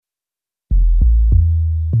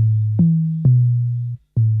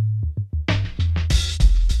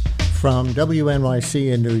From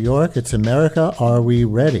WNYC in New York, it's America, Are We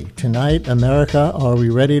Ready? Tonight, America, are we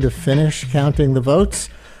ready to finish counting the votes?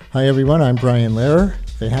 Hi, everyone. I'm Brian Lehrer.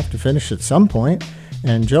 They have to finish at some point.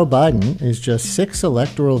 And Joe Biden is just 6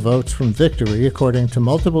 electoral votes from victory, according to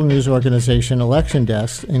multiple news organization election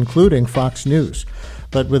desks, including Fox News.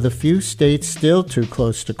 But with a few states still too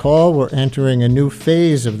close to call, we're entering a new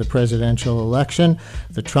phase of the presidential election.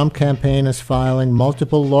 The Trump campaign is filing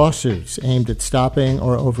multiple lawsuits aimed at stopping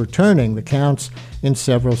or overturning the counts in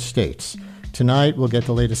several states. Tonight, we'll get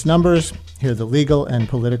the latest numbers, hear the legal and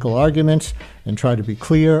political arguments, and try to be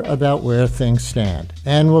clear about where things stand.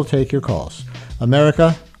 And we'll take your calls.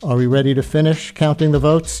 America, are we ready to finish counting the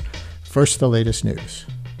votes? First, the latest news.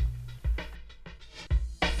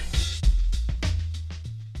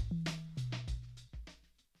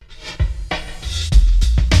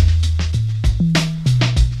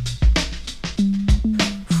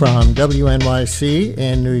 From WNYC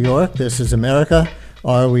in New York, this is America.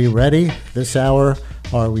 Are we ready? This hour,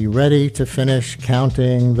 are we ready to finish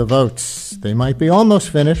counting the votes? They might be almost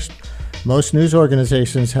finished. Most news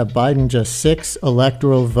organizations have Biden just 6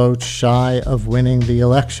 electoral votes shy of winning the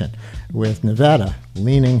election, with Nevada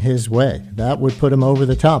leaning his way. That would put him over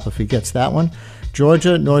the top if he gets that one.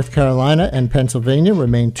 Georgia, North Carolina, and Pennsylvania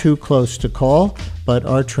remain too close to call, but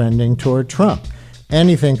are trending toward Trump.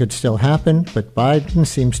 Anything could still happen, but Biden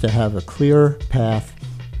seems to have a clear path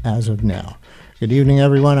as of now. Good evening,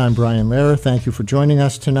 everyone. I'm Brian Lehrer. Thank you for joining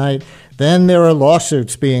us tonight. Then there are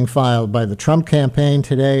lawsuits being filed by the Trump campaign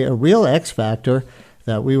today, a real X factor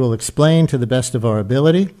that we will explain to the best of our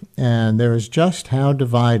ability. And there is just how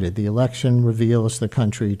divided the election reveals the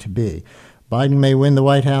country to be. Biden may win the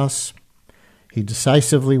White House. He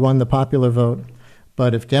decisively won the popular vote.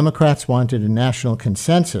 But if Democrats wanted a national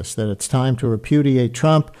consensus that it's time to repudiate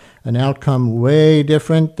Trump, an outcome way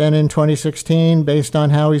different than in 2016 based on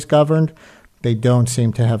how he's governed, they don't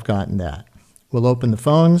seem to have gotten that. We'll open the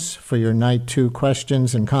phones for your Night 2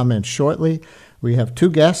 questions and comments shortly. We have 2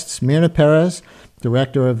 guests, Myrna Perez,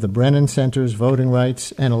 director of the Brennan Center's Voting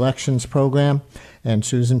Rights and Elections Program, and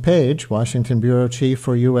Susan Page, Washington bureau chief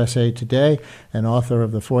for USA Today and author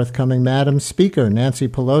of the forthcoming Madam Speaker, Nancy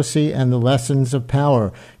Pelosi and the Lessons of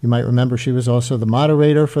Power. You might remember she was also the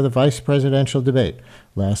moderator for the vice presidential debate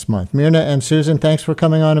last month. Myrna and Susan, thanks for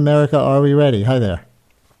coming on America. Are we ready? Hi there.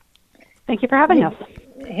 Thank you for having us.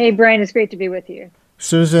 Hey, Brian, it's great to be with you.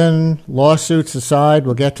 Susan, lawsuits aside,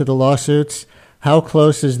 we'll get to the lawsuits. How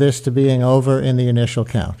close is this to being over in the initial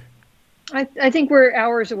count? I think we're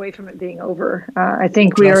hours away from it being over. I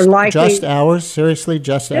think we are likely... Just hours? Seriously,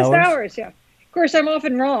 just hours? Just hours, yeah. Of course, I'm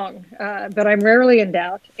often wrong, but I'm rarely in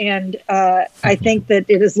doubt. And I think that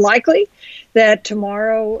it is likely that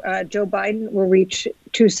tomorrow Joe Biden will reach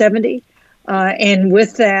 270. And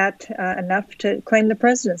with that, enough to claim the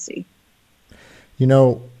presidency. You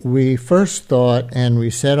know, we first thought, and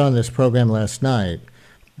we said on this program last night,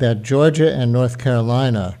 that Georgia and North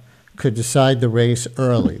Carolina could decide the race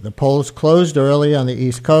early. The polls closed early on the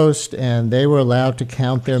East Coast, and they were allowed to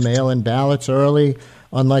count their mail-in ballots early,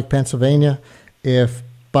 unlike Pennsylvania. If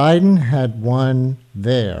Biden had won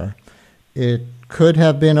there, it could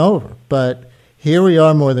have been over. But here we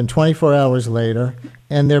are more than 24 hours later,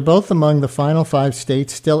 and they're both among the final 5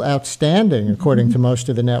 states still outstanding, according to most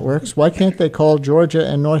of the networks. Why can't they call Georgia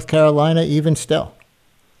and North Carolina even still?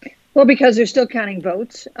 Well, because they're still counting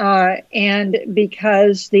votes, and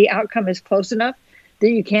because the outcome is close enough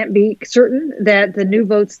that you can't be certain that the new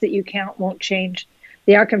votes that you count won't change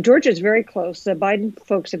the outcome. Georgia is very close. The Biden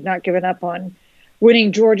folks have not given up on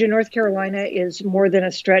winning Georgia. North Carolina is more than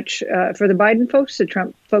a stretch for the Biden folks. The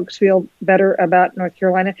Trump folks feel better about North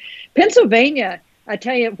Carolina. Pennsylvania, I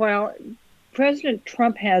tell you, while President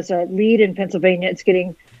Trump has a lead in Pennsylvania, it's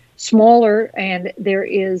getting smaller, and there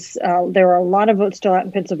are a lot of votes still out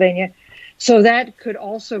in Pennsylvania. So that could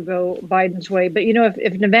also go Biden's way. But, you know,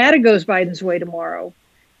 if Nevada goes Biden's way tomorrow,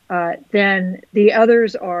 then the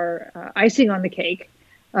others are icing on the cake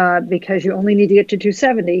because you only need to get to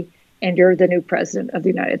 270 and you're the new president of the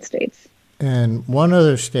United States. And one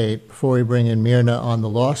other state, before we bring in Myrna on the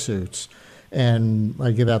lawsuits, and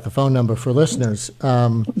I give out the phone number for listeners,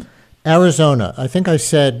 Arizona. I think I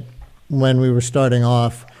said when we were starting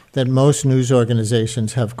off that most news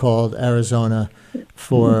organizations have called Arizona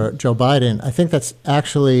for Joe Biden. I think that's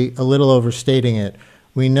actually a little overstating it.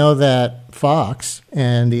 We know that Fox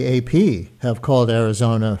and the AP have called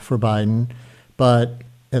Arizona for Biden, but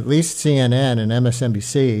at least CNN and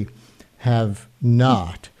MSNBC have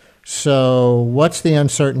not. So what's the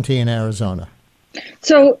uncertainty in Arizona?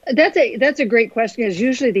 So that's a great question, because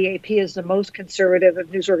usually the AP is the most conservative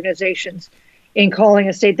of news organizations in calling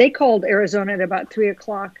a state. They called Arizona at about 3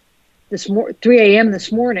 o'clock this 3 a.m.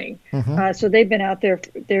 this morning. So they've been out there.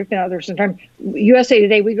 They've been out there some time. USA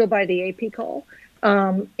Today, we go by the AP call,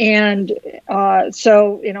 and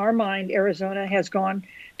so in our mind, Arizona has gone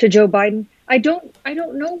to Joe Biden. I don't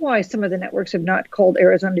know why some of the networks have not called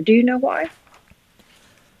Arizona. Do you know why?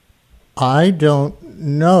 I don't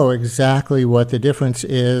know exactly what the difference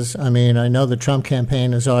is. I mean, I know the Trump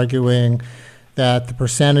campaign is arguing that the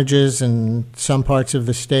percentages in some parts of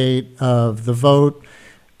the state of the vote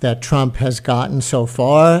that Trump has gotten so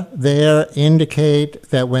far there indicate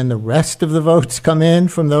that when the rest of the votes come in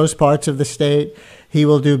from those parts of the state, he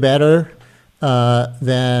will do better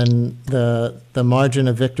than the margin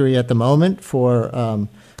of victory at the moment for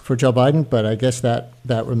Joe Biden. But I guess that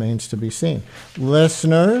remains to be seen.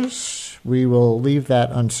 Listeners, we will leave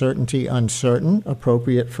that uncertainty uncertain,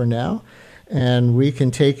 appropriate for now. And we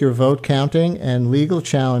can take your vote counting and legal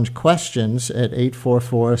challenge questions at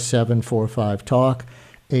 844-745-TALK,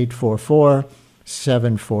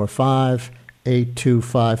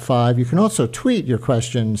 844-745-8255. You can also tweet your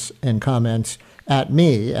questions and comments at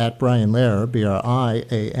me, at Brian Lehrer,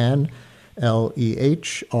 BrianLehrer,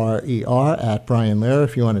 at Brian Lehrer,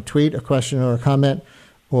 if you want to tweet a question or a comment,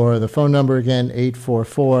 or the phone number again,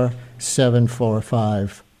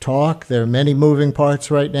 844-745-TALK. There are many moving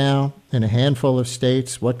parts right now in a handful of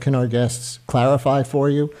states. What can our guests clarify for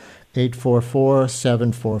you?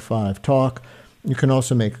 844-745-TALK. You can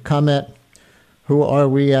also make a comment. Who are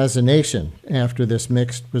we as a nation after this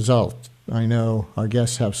mixed result? I know our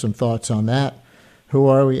guests have some thoughts on that. Who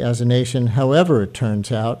are we as a nation? However it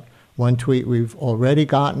turns out, one tweet we've already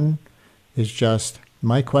gotten is just,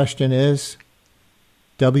 my question is,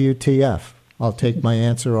 WTF? I'll take my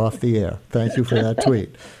answer off the air. Thank you for that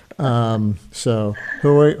tweet. So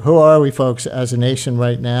who are we, folks, as a nation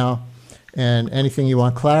right now? And anything you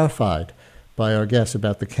want clarified by our guests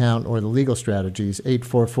about the count or the legal strategies,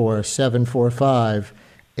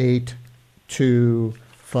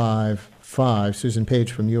 844-745-8255. Susan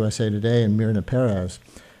Page from USA Today and Myrna Perez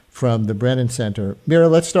from the Brennan Center. Mira,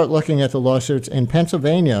 let's start looking at the lawsuits in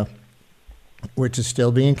Pennsylvania, which is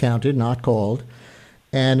still being counted, not called,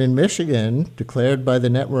 and in Michigan, declared by the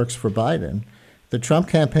networks for Biden. The Trump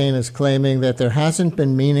campaign is claiming that there hasn't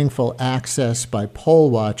been meaningful access by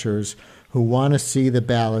poll watchers who want to see the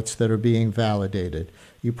ballots that are being validated.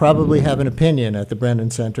 You probably have an opinion at the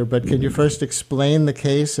Brennan Center, but can you first explain the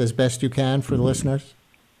case as best you can for the listeners?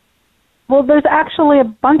 Well, there's actually a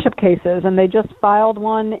bunch of cases, and they just filed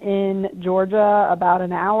one in Georgia about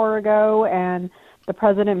an hour ago, and the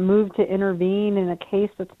president moved to intervene in a case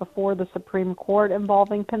that's before the Supreme Court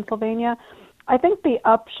involving Pennsylvania. I think the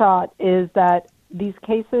upshot is that these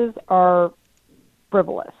cases are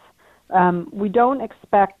frivolous. We don't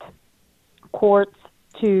expect courts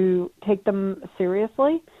to take them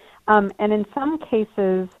seriously. And in some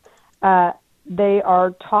cases, they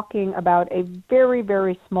are talking about a very,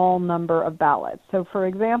 very small number of ballots. So, for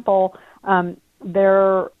example, a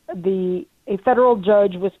federal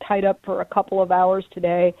judge was tied up for a couple of hours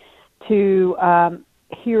today to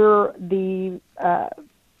hear the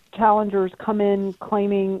challengers come in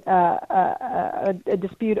claiming a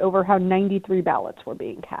dispute over how 93 ballots were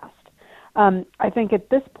being cast. I think at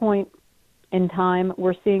this point in time,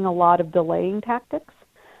 we're seeing a lot of delaying tactics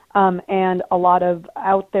and a lot of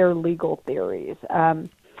out there legal theories. And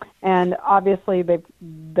obviously,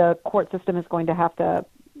 the court system is going to have to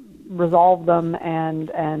resolve them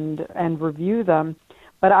and review them.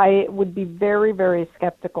 But I would be very, very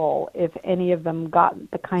skeptical if any of them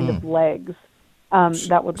got the kind of legs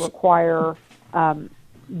that would require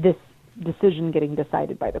this decision getting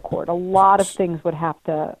decided by the court. A lot of things would have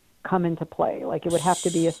to come into play. Like it would have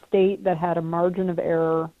to be a state that had a margin of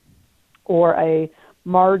error or a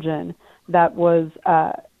margin that was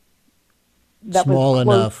small close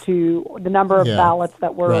enough to the number of ballots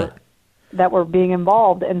that were being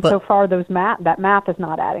involved. And so far, that math is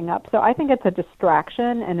not adding up. So I think it's a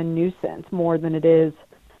distraction and a nuisance more than it is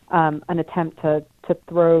an attempt to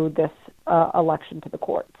throw this election to the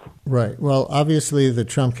courts. Right. Well, obviously, the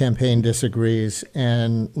Trump campaign disagrees.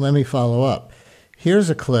 And let me follow up. Here's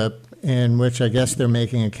a clip in which I guess they're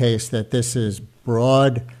making a case that this is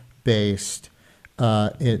broad-based,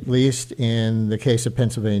 at least in the case of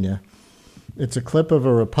Pennsylvania. It's a clip of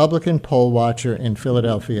a Republican poll watcher in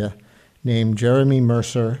Philadelphia named Jeremy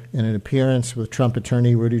Mercer in an appearance with Trump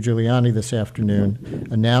attorney Rudy Giuliani this afternoon,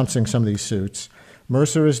 announcing some of these suits.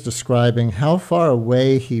 Mercer is describing how far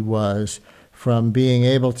away he was from being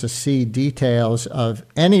able to see details of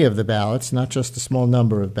any of the ballots, not just a small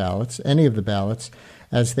number of ballots, any of the ballots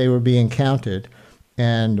as they were being counted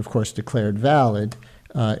and, of course, declared valid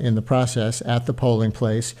in the process at the polling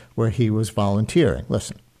place where he was volunteering.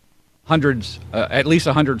 Listen. hundreds, at least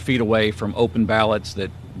 100 feet away from open ballots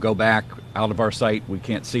that go back out of our sight. We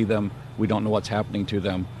can't see them. We don't know what's happening to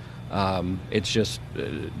them. It's just,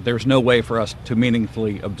 there's no way for us to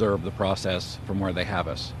meaningfully observe the process from where they have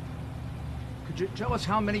us. Could you tell us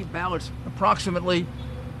how many ballots approximately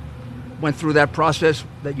went through that process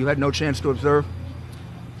that you had no chance to observe?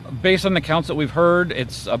 Based on the counts that we've heard,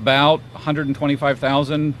 it's about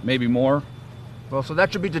 125,000, maybe more. Well, so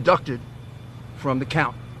that should be deducted from the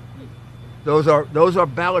count. Those are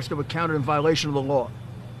ballots that were counted in violation of the law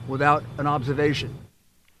without an observation.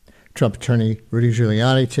 Trump attorney Rudy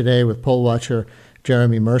Giuliani today with poll watcher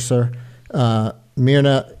Jeremy Mercer. Myrna,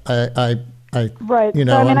 right. you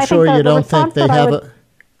know, so, I mean, I'm sure you don't think they have a.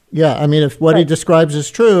 Yeah, I mean, if what he describes is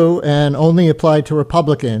true and only applied to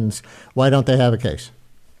Republicans, why don't they have a case?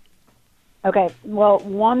 Okay. Well,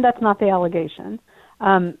 one, that's not the allegation,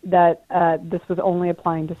 that this was only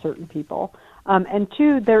applying to certain people. And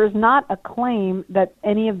two, there is not a claim that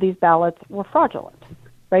any of these ballots were fraudulent,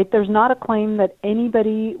 right? There's not a claim that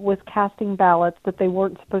anybody was casting ballots that they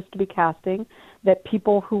weren't supposed to be casting, that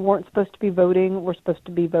people who weren't supposed to be voting were supposed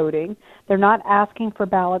to be voting. They're not asking for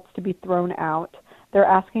ballots to be thrown out. They're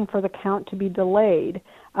asking for the count to be delayed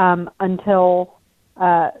until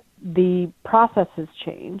the process has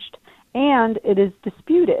changed. And it is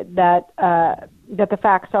disputed that the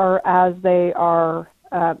facts are as they are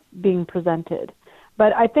being presented.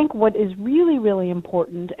 But I think what is really, really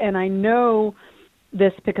important, and I know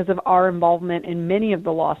this because of our involvement in many of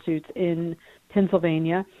the lawsuits in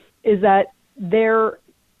Pennsylvania, is that there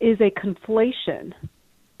is a conflation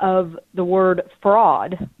of the word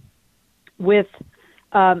fraud with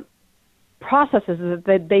processes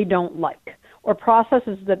that they don't like, or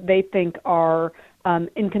processes that they think are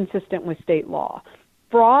inconsistent with state law.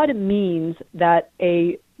 Fraud means that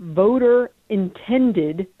a voter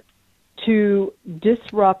intended to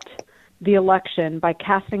disrupt the election by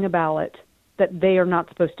casting a ballot that they are not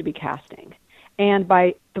supposed to be casting. And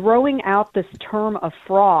by throwing out this term of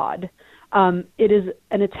fraud, it is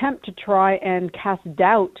an attempt to try and cast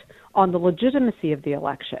doubt on the legitimacy of the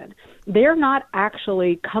election. They're not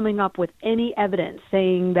actually coming up with any evidence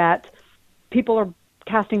saying that people are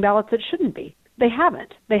casting ballots that shouldn't be. They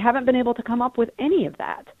haven't. They haven't been able to come up with any of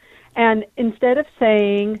that. And instead of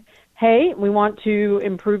saying, hey, we want to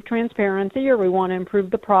improve transparency or we want to improve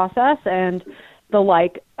the process and the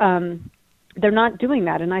like, they're not doing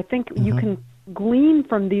that. And I think you can glean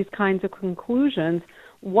from these kinds of conclusions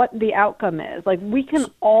what the outcome is. Like, we can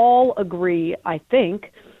all agree, I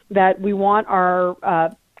think, that we want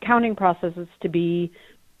our counting processes to be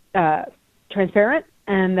transparent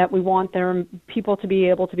and that we want their people to be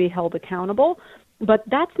able to be held accountable. But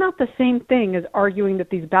that's not the same thing as arguing that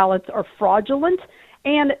these ballots are fraudulent.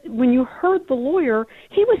 And when you heard the lawyer,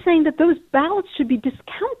 he was saying that those ballots should be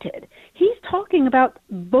discounted. He's talking about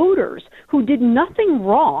voters who did nothing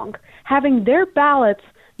wrong having their ballots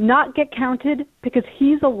not get counted because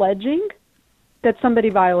he's alleging that somebody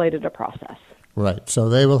violated a process. Right. So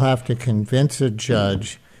they will have to convince a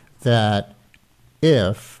judge that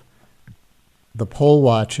if the poll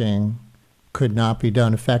watching could not be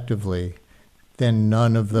done effectively, then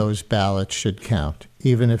none of those ballots should count,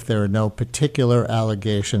 even if there are no particular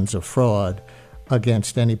allegations of fraud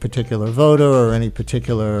against any particular voter or any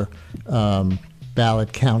particular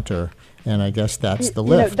ballot counter. And I guess that's the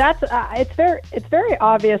lift. That's it's very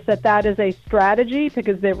obvious that is a strategy,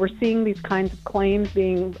 because we're seeing these kinds of claims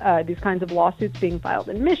being these kinds of lawsuits being filed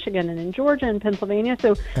in Michigan and in Georgia and Pennsylvania.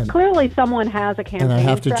 So clearly someone has a campaign. And I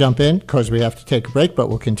have to jump in because we have to take a break, but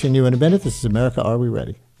we'll continue in a minute. This is America. Are we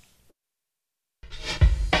ready?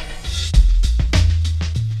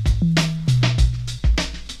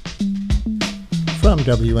 From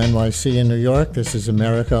WNYC in New York, this is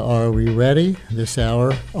America. Are we ready? This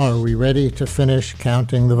hour, are we ready to finish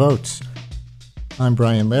counting the votes? I'm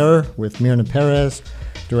Brian Lehrer with Myrna Perez,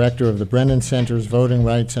 director of the Brennan Center's Voting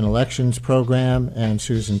Rights and Elections Program, and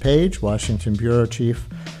Susan Page, Washington bureau chief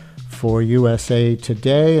for USA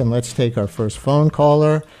Today. And let's take our first phone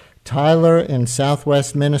caller, Tyler in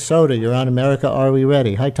Southwest Minnesota. You're on America. Are we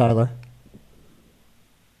ready? Hi, Tyler.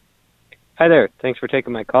 Hi there. Thanks for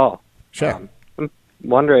taking my call. Sure. I'm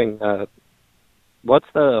wondering, what's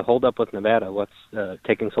the holdup with Nevada? What's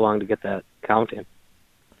taking so long to get that count in?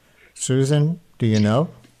 Susan, do you know?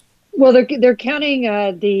 Well, they're counting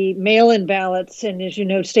the mail-in ballots, and as you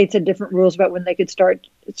know, states had different rules about when they could start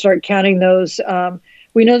counting those.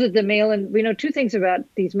 We know that we know two things about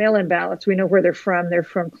these mail-in ballots. We know where they're from. They're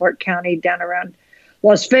from Clark County down around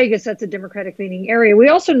Las Vegas. That's a Democratic-leaning area. We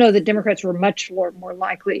also know that Democrats were much more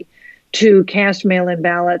likely to cast mail-in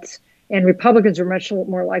ballots, and Republicans were much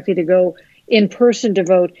more likely to go in person to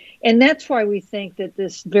vote. And that's why we think that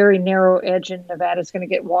this very narrow edge in Nevada is going to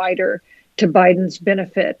get wider to Biden's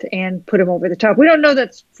benefit and put him over the top. We don't know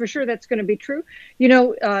that's for sure that's going to be true.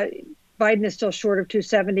 Biden is still short of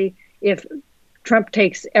 270. If Trump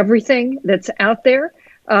takes everything that's out there,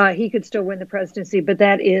 he could still win the presidency, but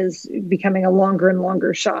that is becoming a longer and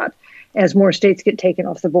longer shot as more states get taken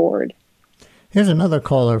off the board. Here's another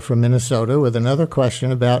caller from Minnesota with another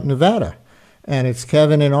question about Nevada. And it's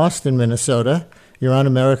Kevin in Austin, Minnesota. You're on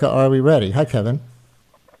America, Are We Ready? Hi, Kevin.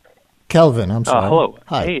 Kelvin, I'm sorry. Hello.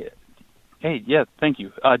 Hi. Hey, yeah, thank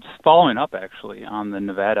you. Just following up, actually, on the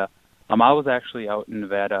Nevada. I was actually out in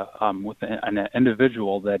Nevada with an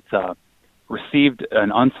individual that received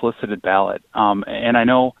an unsolicited ballot. And I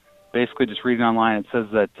know, basically, just reading online, it says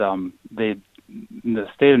that the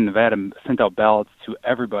state of Nevada sent out ballots to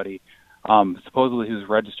everybody. Supposedly he was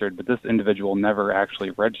registered, but this individual never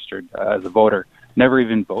actually registered as a voter, never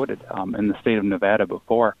even voted in the state of Nevada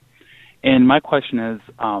before. And my question is,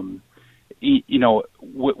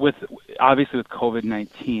 with obviously with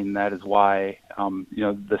COVID-19, that is why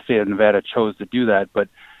the state of Nevada chose to do that. But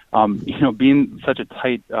being such a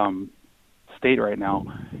tight state right now,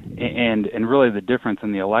 and really the difference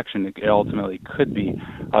in the election it ultimately could be.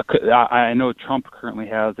 I know Trump currently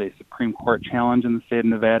has a Supreme Court challenge in the state of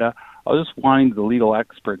Nevada. I was just wanting the legal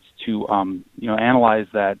experts to analyze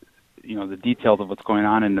that, the details of what's going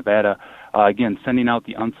on in Nevada. Again, sending out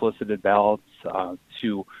the unsolicited ballots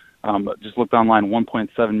to just looked online,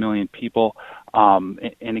 1.7 million people,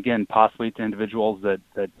 and again, possibly to individuals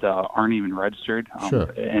that aren't even registered. Sure.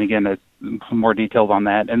 And again, there's some more details on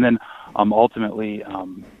that. And then ultimately,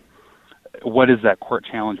 what is that court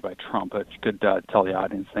challenge by Trump? If you could tell the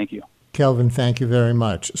audience. Thank you. Kelvin, thank you very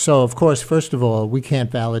much. So, of course, first of all, we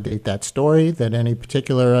can't validate that story that any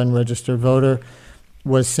particular unregistered voter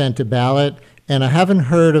was sent a ballot. And I haven't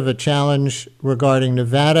heard of a challenge regarding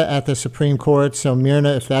Nevada at the Supreme Court. So,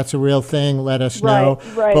 Myrna, if that's a real thing, let us know.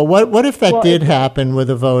 Right. But what if that did happen with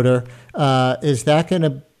a voter? Is that going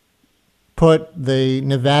to put the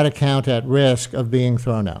Nevada count at risk of being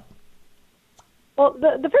thrown out? Well,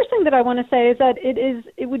 the first thing that I want to say is that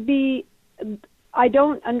it would be, I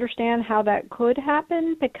don't understand how that could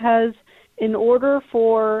happen, because in order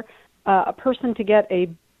for a person to get a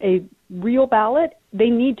real ballot, they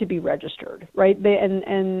need to be registered, right?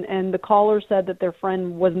 And the caller said that their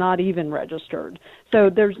friend was not even registered. So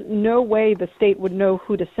there's no way the state would know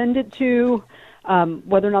who to send it to,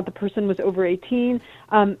 whether or not the person was over 18.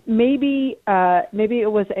 Maybe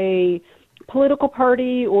it was a political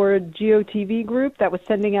party or a GOTV group that was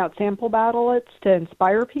sending out sample ballots to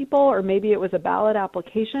inspire people, or maybe it was a ballot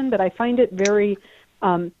application, but I find it very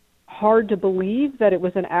hard to believe that it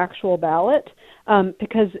was an actual ballot,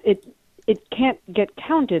 because it can't get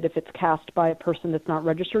counted if it's cast by a person that's not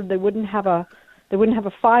registered. They wouldn't have a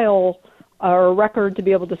file or a record to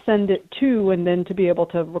be able to send it to, and then to be able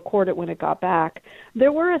to record it when it got back.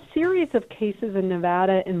 There were a series of cases in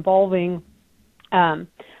Nevada involving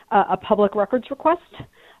a public records request,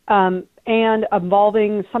 and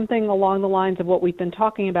involving something along the lines of what we've been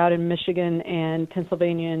talking about in Michigan and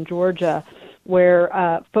Pennsylvania and Georgia,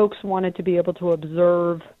 where folks wanted to be able to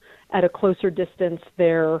observe at a closer distance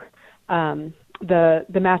their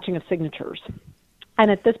the matching of signatures.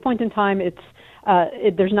 And at this point in time,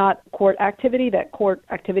 there's not court activity. That court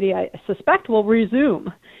activity, I suspect, will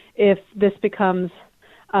resume if this becomes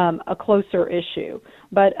a closer issue.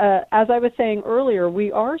 But as I was saying earlier,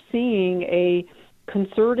 we are seeing a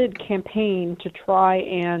concerted campaign to try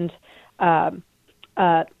and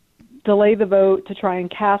delay the vote, to try and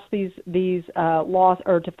cast these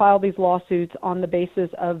or to file these lawsuits on the basis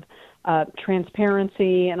of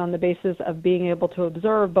transparency and on the basis of being able to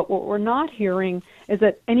observe. But what we're not hearing is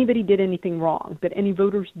that anybody did anything wrong, that any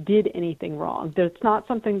voters did anything wrong. That's not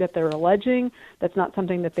something that they're alleging. That's not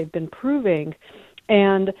something that they've been proving.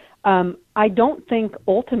 And I don't think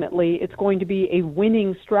ultimately it's going to be a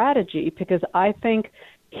winning strategy, because I think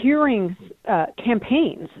hearing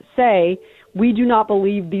campaigns say, we do not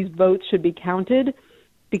believe these votes should be counted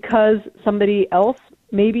because somebody else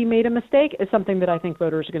maybe made a mistake, is something that I think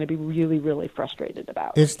voters are going to be really, really frustrated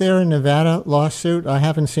about. Is there a Nevada lawsuit? I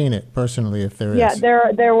haven't seen it personally, if there is. Yeah,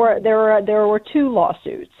 there were two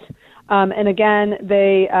lawsuits. And again,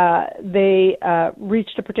 they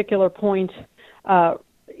reached a particular point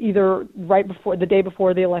either right before, the day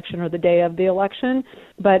before the election, or the day of the election.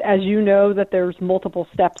 But as you know, that there's multiple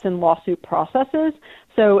steps in lawsuit processes.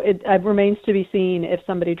 So it remains to be seen if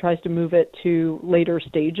somebody tries to move it to later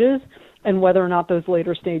stages, and whether or not those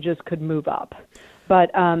later stages could move up.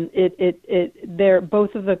 But both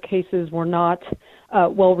of the cases were not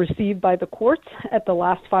well received by the courts at the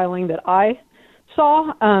last filing that I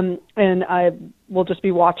saw, and I will just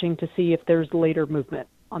be watching to see if there's later movement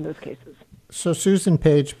on those cases. So, Susan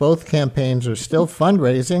Page, both campaigns are still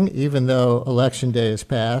fundraising, even though Election Day has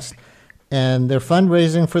passed, and they're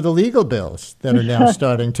fundraising for the legal bills that are now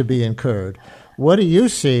starting to be incurred. What do you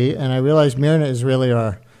see? And I realize Myrna is really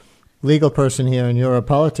our legal person here and you're a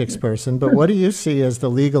politics person, but what do you see as the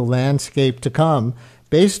legal landscape to come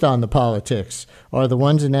based on the politics? Are the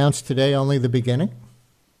ones announced today only the beginning?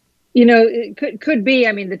 You know, it could be.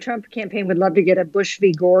 I mean, the Trump campaign would love to get a Bush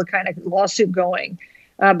v. Gore kind of lawsuit going,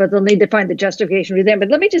 but they'll need to find the justification for them. But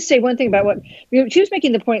let me just say one thing about what she was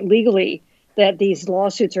making the point legally that these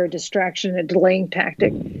lawsuits are a distraction, a delaying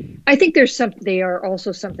tactic. I think they are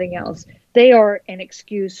also something else. They are an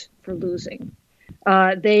excuse for losing.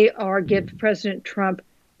 They give President Trump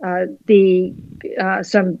some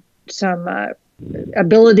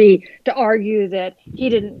ability to argue that he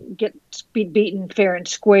didn't get beaten fair and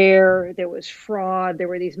square. There was fraud. There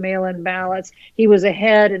were these mail-in ballots. He was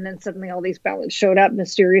ahead, and then suddenly all these ballots showed up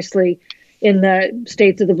mysteriously in the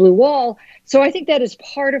states of the blue wall. So I think that is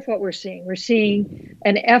part of what we're seeing. We're seeing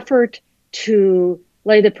an effort to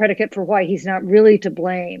lay the predicate for why he's not really to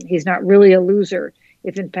blame. He's not really a loser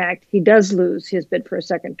if, in fact, he does lose his bid for a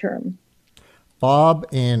second term. Bob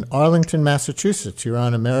in Arlington, Massachusetts. You're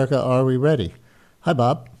on America, Are We Ready? Hi,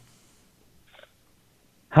 Bob.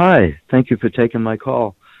 Hi. Thank you for taking my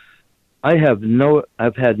call. I've had no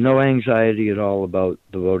anxiety at all about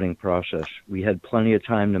the voting process. We had plenty of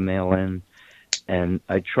time to mail in, and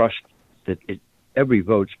I trust that every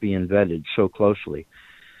vote's being vetted so closely.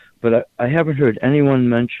 But I haven't heard anyone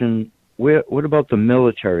mention what about the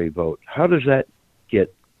military vote? How does that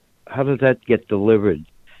get delivered?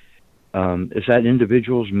 Is that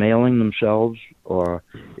individuals mailing themselves, or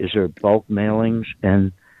is there bulk mailings?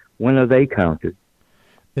 And when are they counted?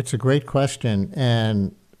 It's a great question.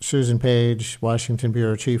 And Susan Page, Washington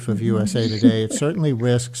Bureau Chief of USA Today, it certainly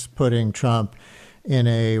risks putting Trump in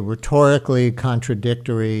a rhetorically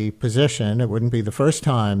contradictory position. It wouldn't be the first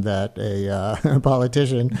time that a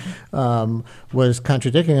politician was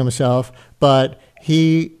contradicting himself, but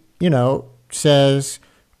he, says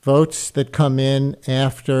votes that come in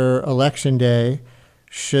after Election Day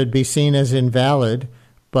should be seen as invalid,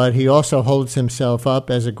 but he also holds himself up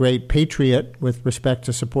as a great patriot with respect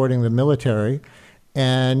to supporting the military.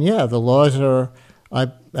 And yeah, the laws are,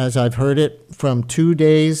 as I've heard it, from 2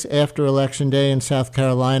 days after Election Day in South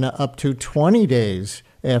Carolina up to 20 days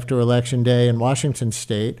after Election Day in Washington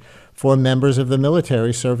State for members of the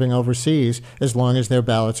military serving overseas, as long as their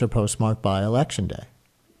ballots are postmarked by Election Day.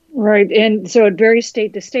 Right. And so it varies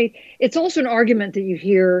state to state. It's also an argument that you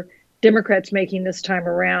hear Democrats making this time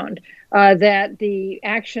around, that the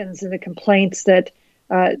actions and the complaints that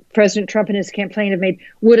President Trump and his campaign have made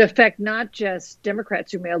would affect not just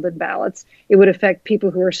Democrats who mailed in ballots. It would affect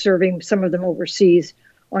people who are serving, some of them overseas,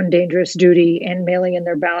 on dangerous duty and mailing in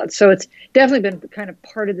their ballots. So it's definitely been kind of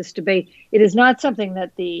part of this debate. It is not something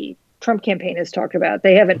that the Trump campaign has talked about.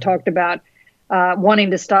 They haven't talked about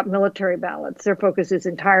wanting to stop military ballots. Their focus is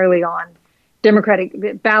entirely on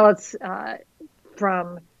Democratic ballots that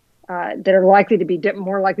are likely to be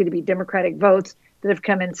more likely to be Democratic votes that have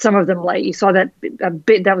come in, some of them late. You saw that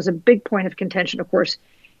that was a big point of contention, of course,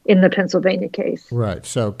 in the Pennsylvania case. Right.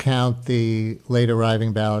 So count the late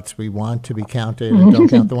arriving ballots we want to be counted and don't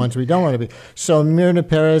count the ones we don't want to be. So Myrna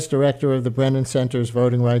Perez, director of the Brennan Center's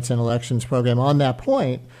Voting Rights and Elections program, on that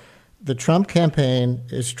point, the Trump campaign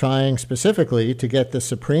is trying specifically to get the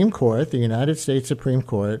Supreme Court, the United States Supreme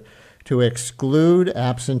Court, to exclude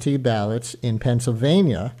absentee ballots in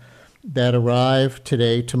Pennsylvania that arrive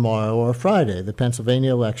today, tomorrow, or Friday. The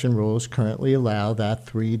Pennsylvania election rules currently allow that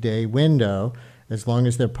 3-day window as long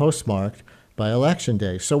as they're postmarked by Election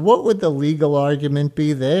Day. So what would the legal argument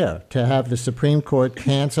be there to have the Supreme Court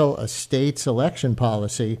cancel a state's election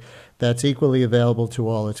policy that's equally available to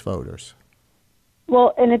all its voters?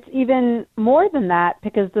 Well, and it's even more than that,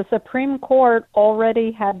 because the Supreme Court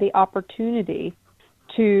already had the opportunity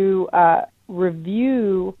to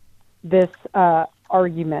review this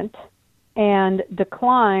argument and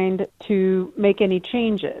declined to make any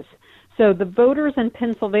changes. So the voters in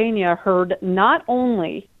Pennsylvania heard not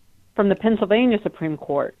only from the Pennsylvania Supreme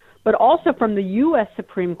Court, but also from the U.S.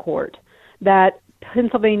 Supreme Court that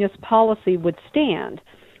Pennsylvania's policy would stand.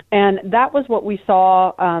 And that was what we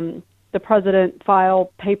saw the president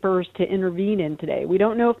file papers to intervene in today. We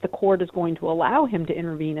don't know if the court is going to allow him to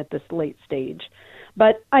intervene at this late stage.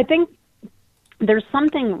 But I think there's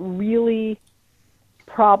something really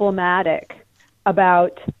problematic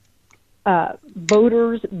about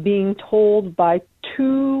voters being told by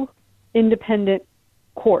two independent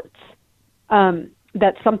courts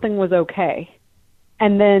that something was okay,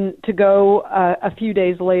 and then to go a few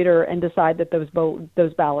days later and decide that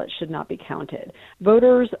those ballots should not be counted.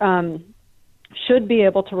 Voters should be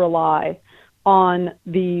able to rely on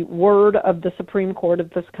the word of the Supreme Court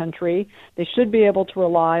of this country. They should be able to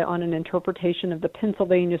rely on an interpretation of the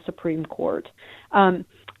Pennsylvania Supreme Court.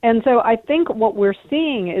 And so I think what we're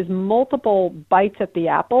seeing is multiple bites at the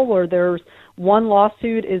apple, where there's one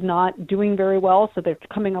lawsuit is not doing very well, so they're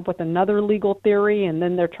coming up with another legal theory, and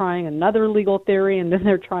then they're trying another legal theory, and then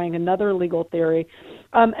they're trying another legal theory,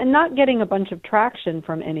 and not getting a bunch of traction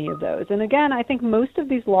from any of those. And again, I think most of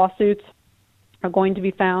these lawsuits are going to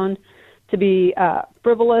be found to be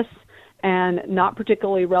frivolous and not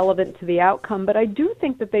particularly relevant to the outcome, but I do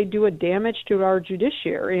think that they do a damage to our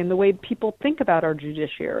judiciary and the way people think about our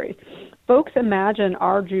judiciary. Folks imagine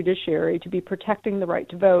our judiciary to be protecting the right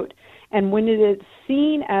to vote, and when it is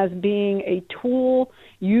seen as being a tool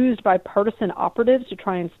used by partisan operatives to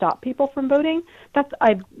try and stop people from voting,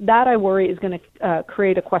 I worry is going to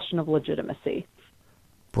create a question of legitimacy.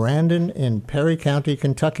 Brandon in Perry County,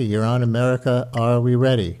 Kentucky. You're on America. Are we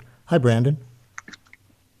ready? Hi, Brandon.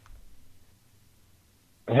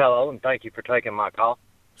 Hello, and thank you for taking my call.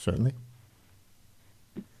 Certainly.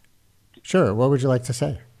 Sure. What would you like to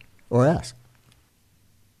say or ask?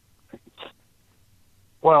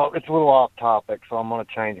 Well, it's a little off topic, so I'm going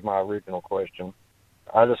to change my original question.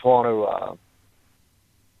 I just want to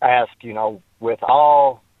ask, with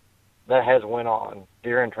all that has went on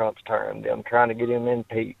during Trump's term, them trying to get him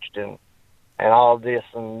impeached and all this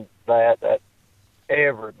and that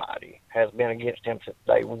everybody has been against him since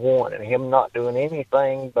day one, and him not doing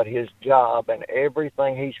anything but his job and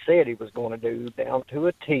everything he said he was going to do down to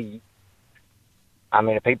a T. I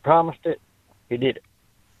mean, if he promised it, he did it.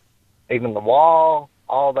 Even the wall,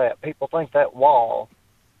 all that. People think that wall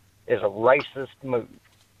is a racist move.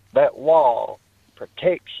 That wall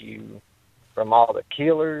protects you from all the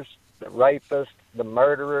killers, the rapists, the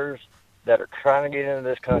murderers that are trying to get into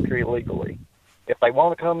this country illegally. If they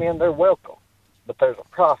want to come in, they're welcome. But there's a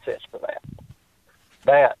process for that.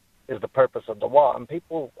 That is the purpose of the wall. And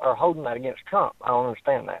people are holding that against Trump. I don't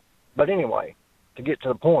understand that. But anyway, to get to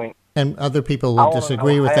the point. And other people will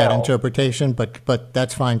disagree with that interpretation, but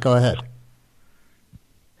that's fine. Go ahead.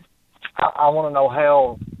 I want to know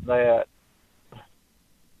how that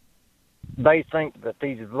they think that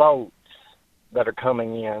these votes that are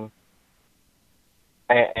coming in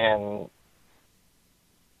and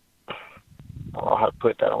I don't know how to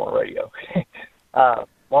put that on the radio. Want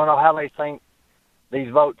to know how they think these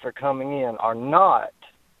votes are coming in are not,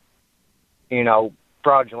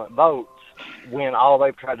 fraudulent votes when all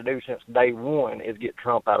they've tried to do since day one is get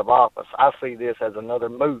Trump out of office. I see this as another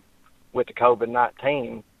move with the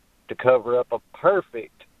COVID-19 to cover up a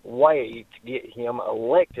perfect way to get him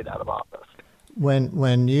elected out of office.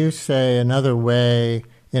 When you say another way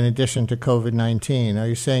in addition to COVID-19, are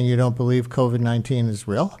you saying you don't believe COVID-19 is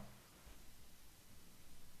real?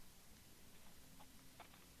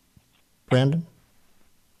 Brandon,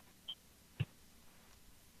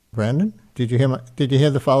 did you hear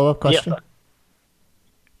the follow-up question? Yes,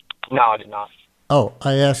 no, I did not. Oh,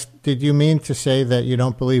 I asked, did you mean to say that you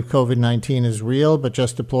don't believe COVID-19 is real, but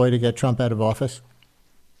just a ploy to get Trump out of office?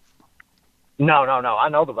 No. I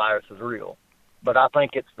know the virus is real, but I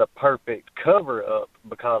think it's the perfect cover-up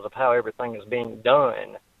because of how everything is being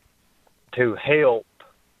done to help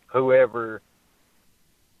whoever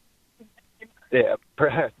the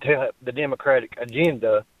Democratic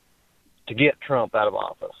agenda to get Trump out of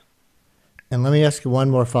office. And let me ask you one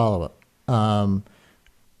more follow-up.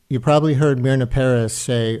 You probably heard Myrna Perez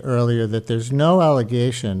say earlier that there's no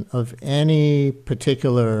allegation of any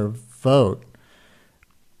particular vote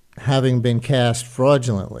having been cast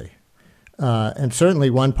fraudulently. And certainly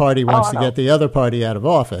one party wants to get the other party out of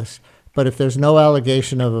office. But if there's no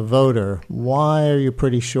allegation of a voter, why are you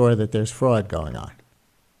pretty sure that there's fraud going on?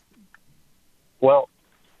 Well,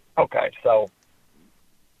 okay, so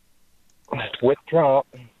with Trump,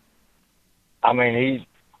 I mean,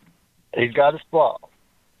 he's got his flaws,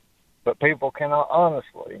 but people cannot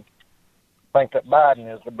honestly think that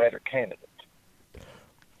Biden is the better candidate.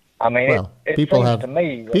 I mean, well, it people seems to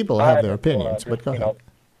me that people have their opinions, but go ahead.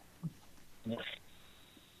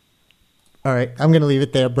 All right, I'm going to leave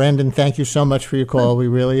it there. Brandon, thank you so much for your call. We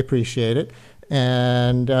really appreciate it.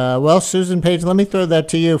 And, Susan Page, let me throw that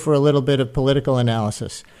to you for a little bit of political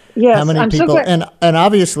analysis. Yes, how many I'm people, so glad. And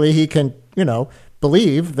obviously he can,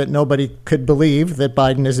 believe that nobody could believe that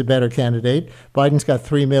Biden is a better candidate. Biden's got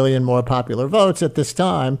 3 million more popular votes at this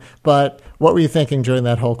time. But what were you thinking during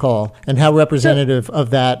that whole call? And how representative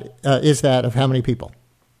of that is that of how many people?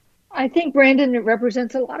 I think, Brandon, it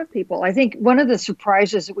represents a lot of people. I think one of the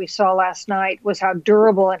surprises that we saw last night was how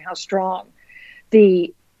durable and how strong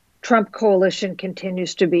the Trump coalition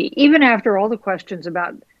continues to be, even after all the questions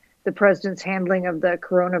about the president's handling of the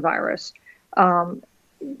coronavirus.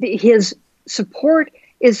 His support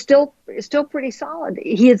is still pretty solid.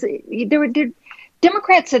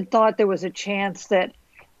 Democrats had thought there was a chance that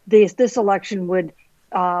this election would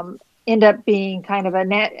end up being kind of a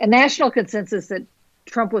national consensus that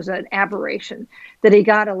Trump was an aberration, that he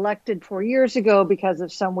got elected 4 years ago because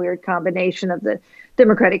of some weird combination of the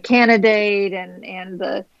Democratic candidate and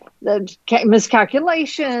the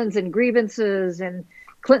miscalculations and grievances and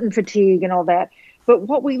Clinton fatigue and all that. But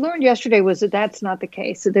what we learned yesterday was that that's not the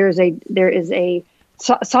case. That there is a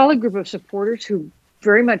solid group of supporters who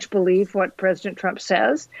very much believe what President Trump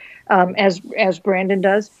says, as Brandon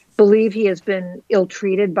does, believe he has been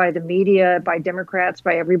ill-treated by the media, by Democrats,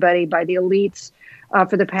 by everybody, by the elites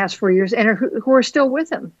for the past 4 years, and who are still with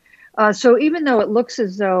him. So even though it looks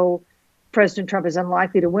as though President Trump is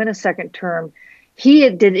unlikely to win a second term,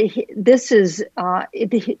 the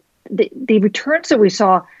returns that we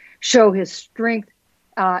saw show his strength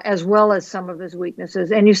as well as some of his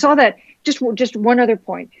weaknesses. And you saw that, just one other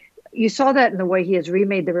point, you saw that in the way he has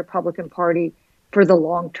remade the Republican Party for the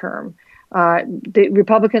long term. The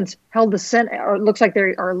Republicans held the Senate, or it looks like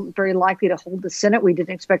they are very likely to hold the Senate. We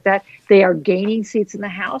didn't expect that. They are gaining seats in the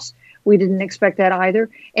House. We didn't expect that either.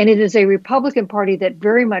 And it is a Republican Party that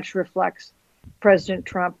very much reflects President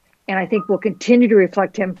Trump, and I think will continue to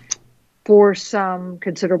reflect him for some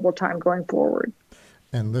considerable time going forward.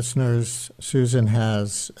 And listeners, Susan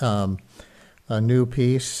has a new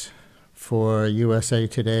piece for USA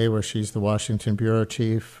Today where she's the Washington bureau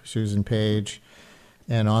chief, Susan Page.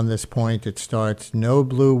 And on this point, it starts, no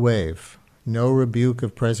blue wave, no rebuke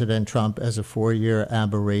of President Trump as a 4-year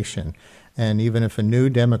aberration. And even if a new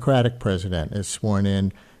Democratic president is sworn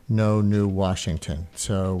in, no new Washington.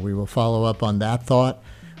 So we will follow up on that thought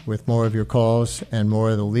with more of your calls and more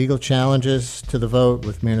of the legal challenges to the vote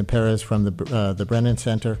with Myrna Perez from the Brennan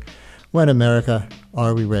Center when America,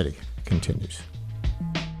 Are We Ready? Continues.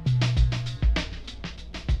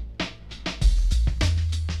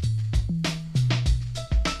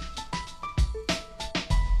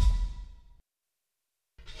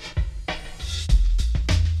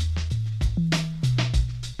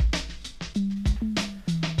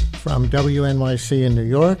 From WNYC in New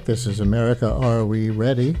York, this is America, Are We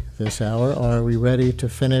Ready? This hour, are we ready to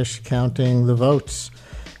finish counting the votes?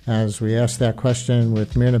 As we ask that question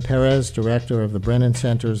with Myrna Perez, director of the Brennan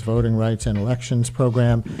Center's Voting Rights and Elections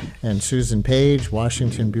Program, and Susan Page,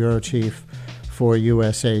 Washington bureau chief for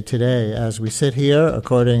USA Today. As we sit here,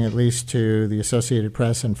 according at least to the Associated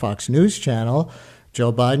Press and Fox News Channel,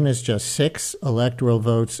 Joe Biden is just 6 electoral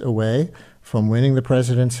votes away from winning the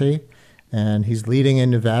presidency. And he's leading in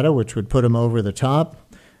Nevada, which would put him over the top.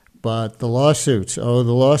 But the lawsuits,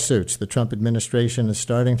 the Trump administration is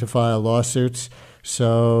starting to file lawsuits.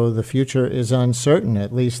 So the future is uncertain,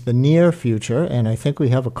 at least the near future. And I think we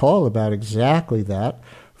have a call about exactly that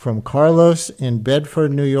from Carlos in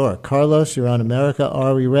Bedford, New York. Carlos, you're on America,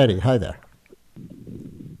 Are We Ready? Hi there.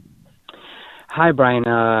 Hi, Brian.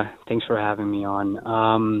 Thanks for having me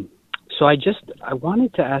on. So I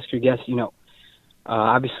wanted to ask your guest,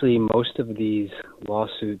 obviously, most of these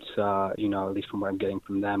lawsuits, at least from what I'm getting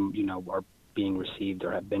from them, are being received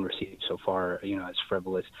or have been received so far, as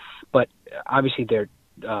frivolous. But obviously, they're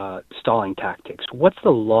stalling tactics. What's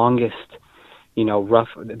the longest, in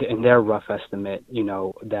their rough estimate,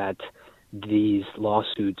 that these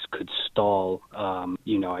lawsuits could stall,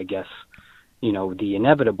 I guess, the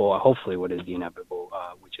inevitable, hopefully what is the inevitable,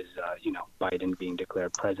 which is, Biden being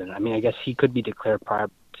declared president. I mean, I guess he could be declared prior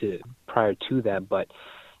to that, but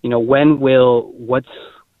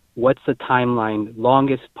what's the timeline,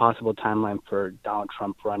 longest possible timeline for Donald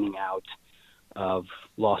Trump running out of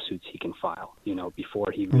lawsuits he can file,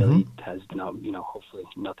 before he really has hopefully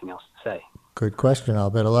nothing else to say? Good question. I'll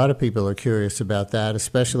bet a lot of people are curious about that,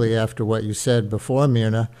 especially after what you said before,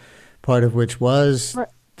 Myrna, part of which was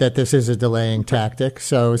that this is a delaying tactic.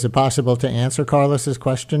 So is it possible to answer Carlos's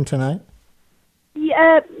question tonight?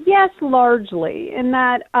 Yes, largely, in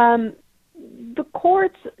that the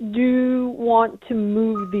courts do want to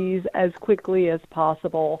move these as quickly as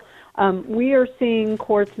possible. We are seeing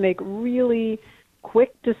courts make really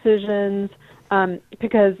quick decisions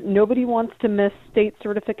because nobody wants to miss state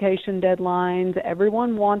certification deadlines.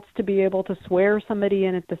 Everyone wants to be able to swear somebody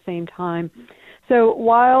in at the same time. So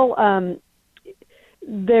while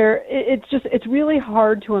it's really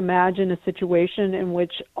hard to imagine a situation in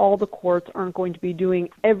which all the courts aren't going to be doing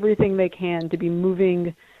everything they can to be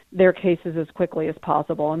moving their cases as quickly as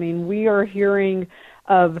possible. I mean, we are hearing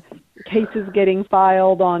of cases getting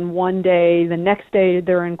filed on one day, the next day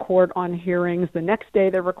they're in court on hearings, the next day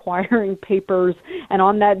they're requiring papers, and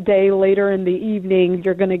on that day later in the evening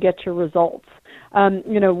you're going to get your results.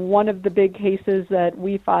 One of the big cases that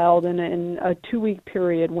we filed in a 2-week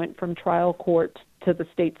period went from trial court to the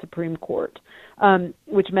state Supreme Court,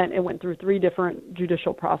 which meant it went through 3 different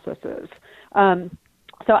judicial processes.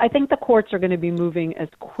 So I think the courts are going to be moving as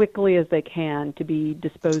quickly as they can to be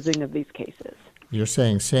disposing of these cases. You're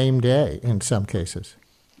saying same day in some cases.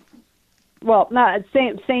 Well, not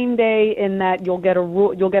same day in that you'll get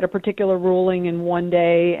a particular ruling in one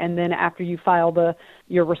day, and then after you file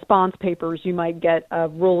your response papers, you might get a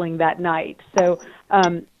ruling that night. So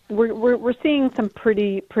we're seeing some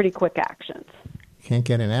pretty quick actions. Can't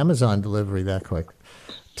get an Amazon delivery that quick.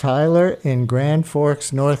 Tyler in Grand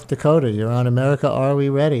Forks, North Dakota. You're on America Are We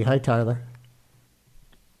Ready? Hi, Tyler.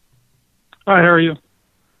 Hi, how are you?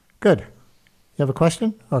 Good. You have a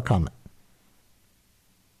question or a comment?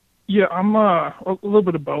 Yeah, I'm a little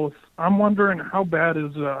bit of both. I'm wondering how bad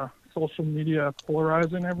is social media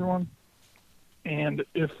polarizing everyone, and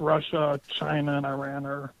if Russia, China, and Iran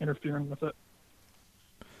are interfering with it.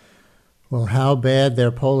 Well, how bad they're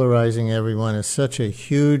polarizing everyone is such a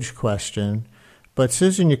huge question. But,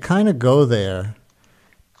 Susan, you kind of go there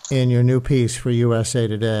in your new piece for USA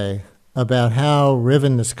Today about how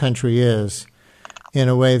riven this country is in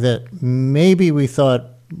a way that maybe we thought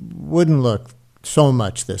wouldn't look so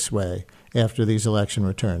much this way after these election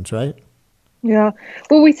returns, right? Yeah.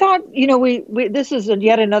 Well, we thought, we this is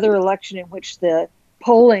yet another election in which the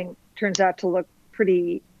polling turns out to look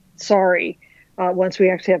pretty sorry once we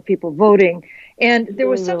actually have people voting. And there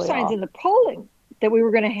was some signs in the polling that we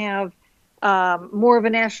were going to have more of a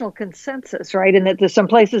national consensus, right? And that there's some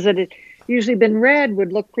places that had usually been red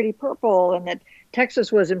would look pretty purple, and that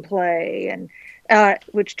Texas was in play, and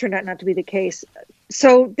which turned out not to be the case.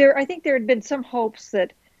 So I think there had been some hopes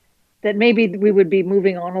that maybe we would be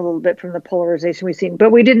moving on a little bit from the polarization we've seen,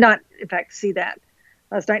 but we did not, in fact, see that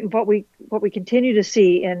last night. And what we continue to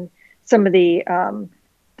see in some of the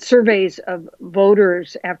surveys of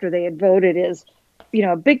voters after they had voted is,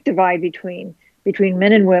 a big divide between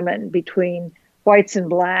men and women, between whites and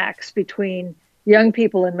blacks, between young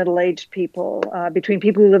people and middle-aged people, between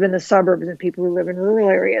people who live in the suburbs and people who live in rural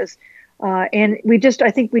areas. And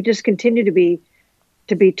I think we just continue to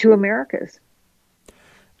be two Americas.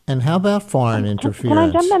 And how about foreign interference? Can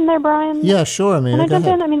I jump in there, Brian? Yeah, sure. Can I jump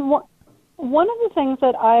in? I mean, one of the things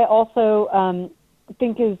that I also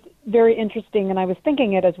think is very interesting, and I was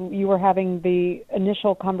thinking it as you were having the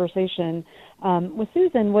initial conversation with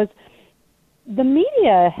Susan, was the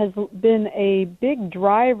media has been a big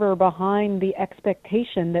driver behind the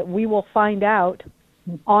expectation that we will find out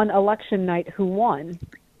on election night who won.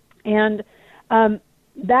 And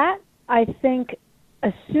that, I think,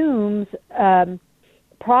 assumes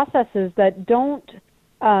processes that don't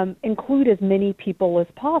include as many people as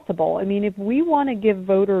possible. I mean, if we want to give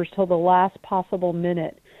voters till the last possible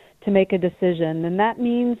minute to make a decision, then that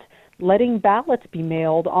means letting ballots be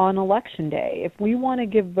mailed on Election Day. If we want to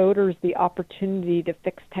give voters the opportunity to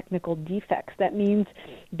fix technical defects, that means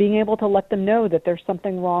being able to let them know that there's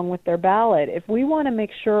something wrong with their ballot. If we want to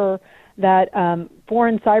make sure that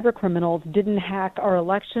foreign cyber criminals didn't hack our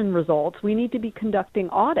election results, we need to be conducting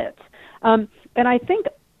audits. And I think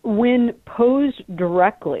when posed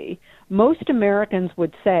directly, most Americans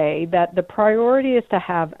would say that the priority is to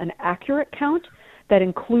have an accurate count that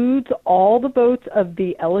includes all the votes of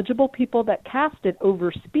the eligible people that cast it over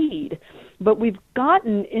speed. But we've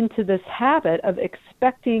gotten into this habit of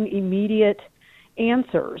expecting immediate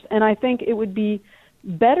answers. And I think it would be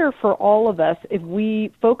better for all of us if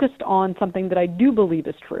we focused on something that I do believe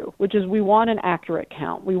is true, which is we want an accurate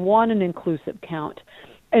count. We want an inclusive count.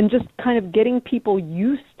 And just kind of getting people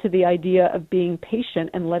used to the idea of being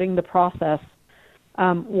patient and letting the process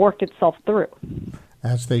work itself through.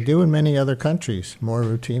 As they do in many other countries, more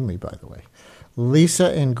routinely, by the way.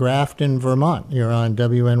 Lisa in Grafton, Vermont. You're on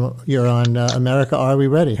You're on America Are We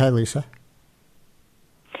Ready? Hi, Lisa.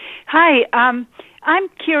 Hi. I'm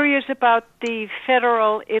curious about the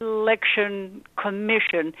Federal Election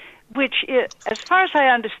Commission, which, as far as I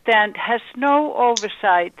understand, has no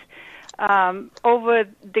oversight over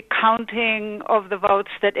the counting of the votes,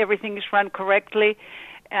 that everything is run correctly.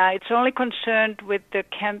 It's only concerned with the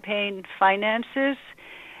campaign finances.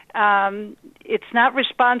 It's not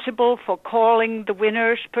responsible for calling the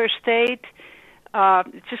winners per state.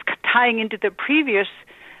 Just tying into the previous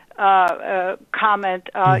comment,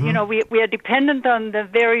 we are dependent on the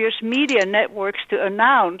various media networks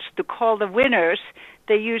to call the winners.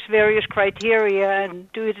 they use various criteria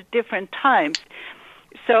and do it at different times.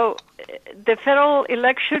 So the Federal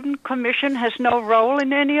Election Commission has no role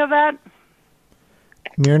in any of that?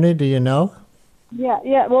 Myrna, do you know?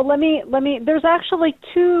 Yeah. Well, let me. There's actually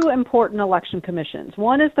two important election commissions.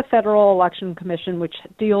 One is the Federal Election Commission, which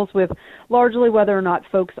deals with largely whether or not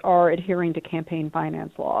folks are adhering to campaign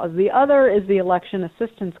finance laws. The other is the Election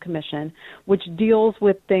Assistance Commission, which deals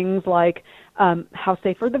with things like how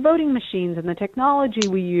safe are the voting machines and the technology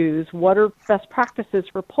we use, what are best practices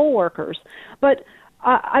for poll workers. But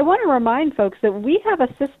I want to remind folks that we have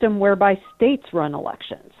a system whereby states run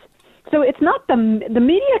elections. So it's not the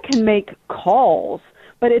media can make calls,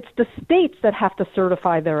 but it's the states that have to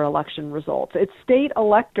certify their election results. It's state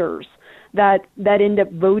electors that end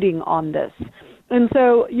up voting on this. And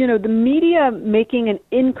so, the media making an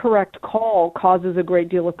incorrect call causes a great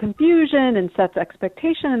deal of confusion and sets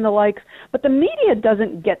expectation and the likes, but the media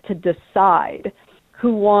doesn't get to decide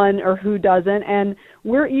who won or who doesn't. And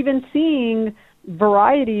we're even seeing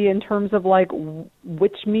variety in terms of like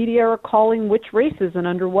which media are calling which races and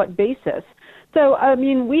under what basis. So, I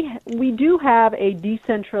mean, we do have a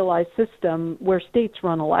decentralized system where states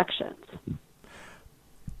run elections.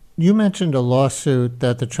 You mentioned a lawsuit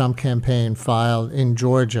that the Trump campaign filed in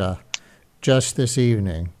Georgia just this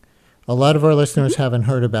evening. A lot of our listeners haven't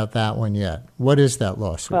heard about that one yet. What is that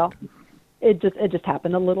lawsuit? Well, it just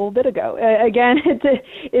happened a little bit ago. Again,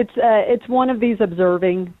 it's one of these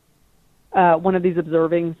observing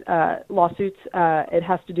lawsuits. It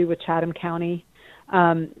has to do with Chatham County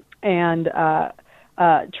and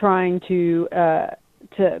trying to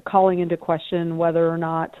calling into question whether or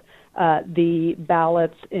not the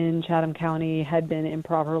ballots in Chatham County had been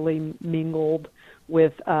improperly mingled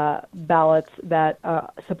with ballots that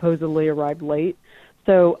supposedly arrived late.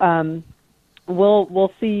 So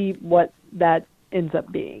we'll see what that ends up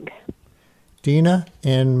being. Dina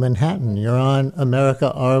in Manhattan, you're on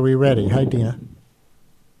America, Are We Ready? Hi, Dina.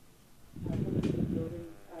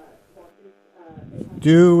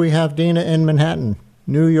 Do we have Dina in Manhattan,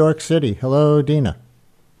 New York City? Hello, Dina.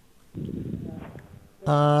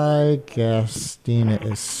 I guess Dina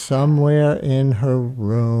is somewhere in her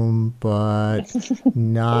room, but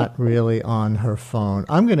not really on her phone.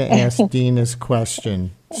 I'm going to ask Dina's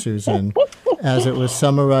question, Susan, as it was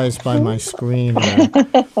summarized by my screen there,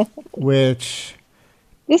 which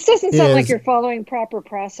this doesn't sound like you're following proper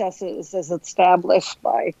processes as established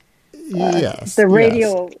by the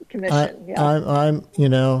radio commission. I'm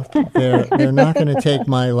they're not going to take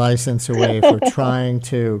my license away for trying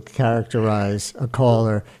to characterize a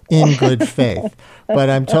caller in good faith. But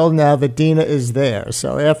I'm told now that Dina is there.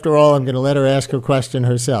 So after all, I'm going to let her ask her question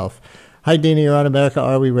herself. Hi, Dina, you're on America,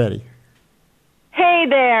 Are We Ready? Hey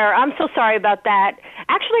there. I'm so sorry about that.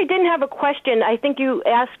 Actually, I didn't have a question. I think you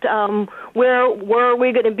asked where were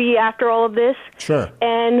we going to be after all of this? Sure.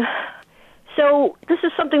 And so this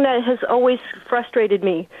is something that has always frustrated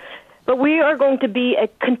me. But we are going to be a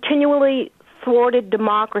continually thwarted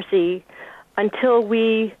democracy until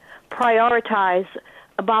we prioritize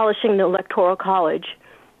abolishing the Electoral College.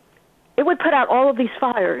 It would put out all of these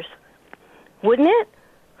fires, wouldn't it?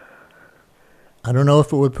 I don't know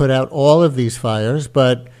if it would put out all of these fires,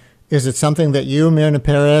 but is it something that you, Myrna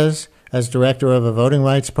Perez, as director of a voting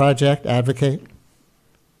rights project, advocate?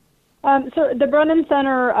 So the Brennan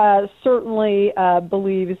Center certainly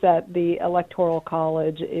believes that the Electoral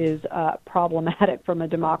College is problematic from a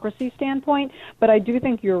democracy standpoint, but I do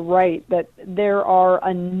think you're right that there are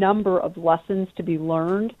a number of lessons to be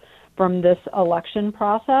learned from this election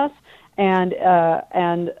process, and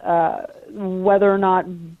whether or not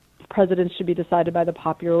presidents should be decided by the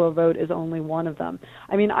popular vote is only one of them.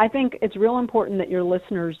 I mean, I think it's real important that your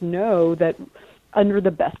listeners know that under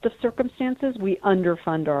the best of circumstances, we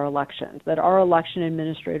underfund our elections, that our election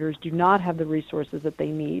administrators do not have the resources that they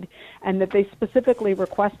need, and that they specifically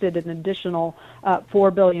requested an additional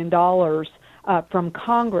 $4 billion from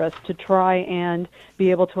Congress to try and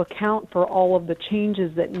be able to account for all of the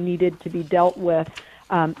changes that needed to be dealt with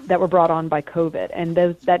that were brought on by COVID, and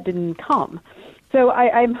that didn't come. So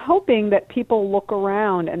I'm hoping that people look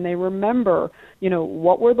around and they remember,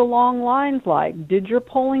 what were the long lines like? Did your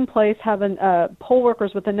polling place have poll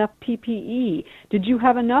workers with enough PPE? Did you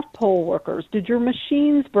have enough poll workers? Did your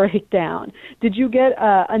machines break down? Did you get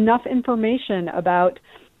enough information about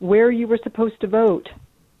where you were supposed to vote?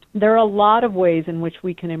 There are a lot of ways in which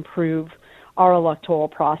we can improve our electoral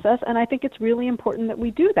process, and I think it's really important that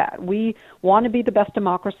we do that. We want to be the best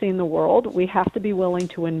democracy in the world. We have to be willing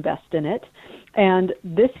to invest in it. And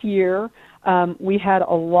this year, we had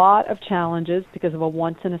a lot of challenges because of a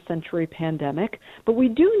once-in-a-century pandemic, but we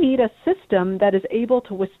do need a system that is able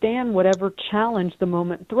to withstand whatever challenge the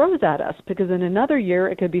moment throws at us, because in another year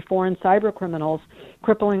it could be foreign cyber criminals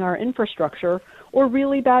crippling our infrastructure or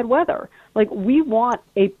really bad weather. Like, we want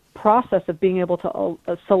a process of being able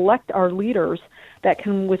to select our leaders that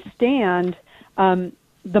can withstand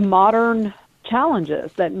the modern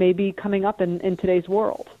challenges that may be coming up in today's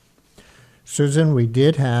world. Susan, we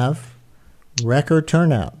did have record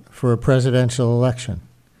turnout for a presidential election,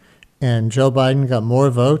 and Joe Biden got more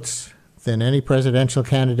votes than any presidential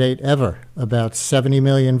candidate ever, about 70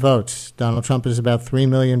 million votes. Donald Trump is about 3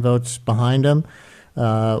 million votes behind him,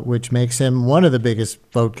 which makes him one of the biggest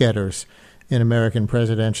vote getters in American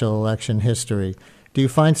presidential election history. Do you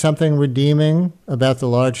find something redeeming about the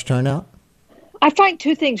large turnout? I find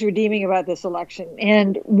two things redeeming about this election.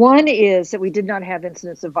 And one is that we did not have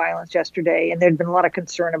incidents of violence yesterday, and there'd been a lot of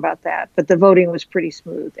concern about that. But the voting was pretty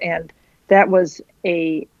smooth, and that was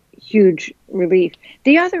a huge relief.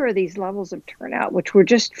 The other are these levels of turnout, which were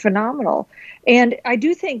just phenomenal. And I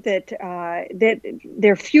do think that that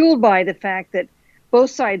they're fueled by the fact that both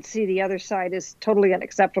sides see the other side as totally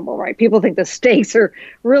unacceptable, right? People think the stakes are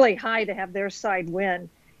really high to have their side win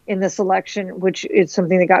in this election, which is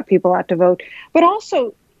something that got people out to vote. But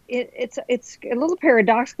also, it's a little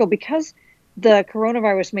paradoxical because the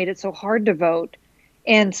coronavirus made it so hard to vote,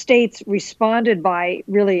 and states responded by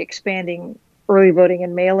really expanding early voting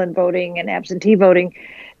and mail-in voting and absentee voting,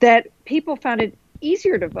 that people found it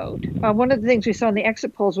easier to vote. One of the things we saw in the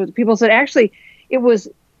exit polls was people said actually it was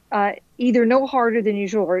either no harder than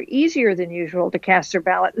usual or easier than usual to cast their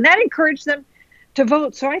ballot, and that encouraged them to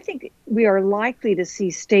vote. So I think we are likely to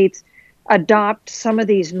see states adopt some of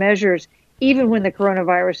these measures, even when the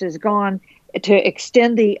coronavirus is gone, to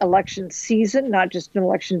extend the election season, not just an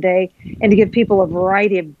election day, and to give people a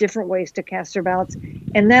variety of different ways to cast their ballots.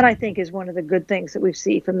 And that, I think, is one of the good things that we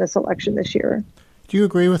see from this election this year. Do you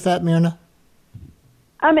agree with that, Myrna?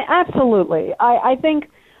 I mean, absolutely. I think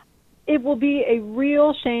it will be a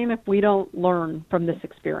real shame if we don't learn from this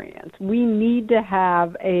experience. We need to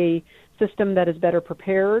have a system that is better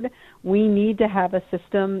prepared. We need to have a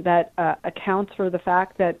system that accounts for the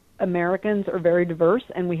fact that Americans are very diverse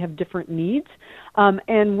and we have different needs.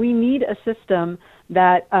 And we need a system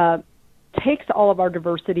that takes all of our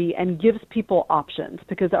diversity and gives people options,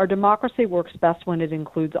 because our democracy works best when it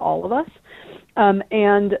includes all of us.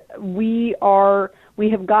 And we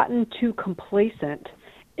have gotten too complacent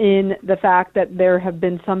in the fact that there have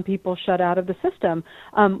been some people shut out of the system.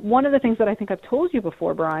 One of the things that I think I've told you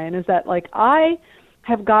before, Brian, is that I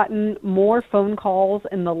have gotten more phone calls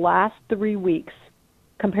in the last 3 weeks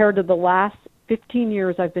compared to the last 15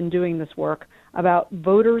 years I've been doing this work about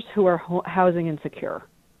voters who are housing insecure.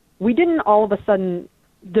 We didn't all of a sudden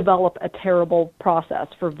develop a terrible process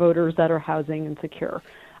for voters that are housing insecure.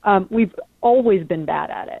 We've always been bad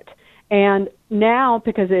at it. And now,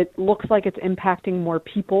 because it looks like it's impacting more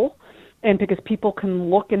people, and because people can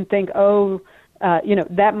look and think,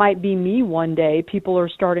 that might be me one day, people are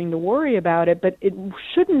starting to worry about it. But it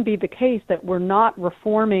shouldn't be the case that we're not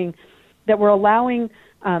reforming, that we're allowing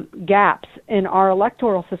gaps in our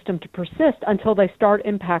electoral system to persist until they start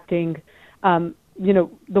impacting,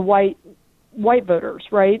 the white voters,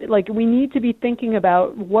 right? Like, we need to be thinking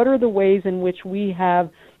about what are the ways in which we have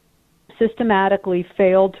systematically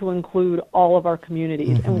failed to include all of our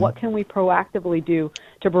communities, and what can we proactively do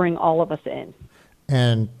to bring all of us in.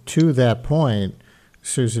 And to that point,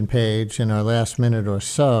 Susan Page, in our last minute or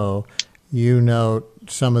so, you note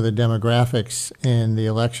some of the demographics in the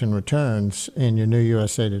election returns in your new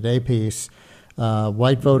USA Today piece.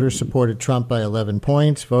 White voters supported Trump by 11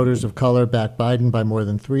 points. Voters of color backed Biden by more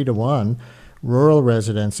than 3-1. Rural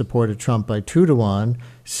residents supported Trump by 2-1.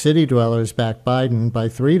 City dwellers backed Biden by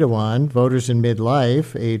 3-1. Voters in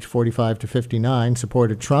midlife, age 45 to 59,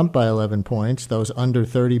 supported Trump by 11 points. Those under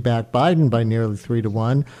 30 backed Biden by nearly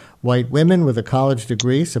 3-1. White women with a college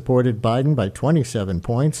degree supported Biden by 27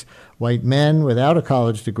 points. White men without a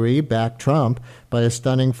college degree backed Trump by a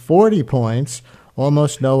stunning 40 points.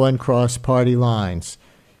 Almost no one crossed party lines.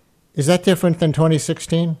 Is that different than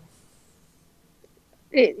 2016?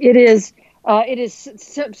 It is. It is.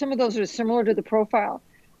 Some of those are similar to the profile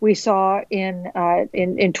we saw in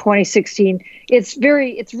 2016.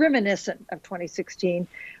 It's reminiscent of 2016,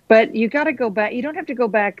 but you got to go back. You don't have to go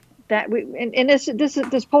back that way. And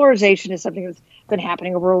this polarization is something that's been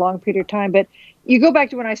happening over a long period of time. But you go back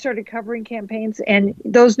to when I started covering campaigns, and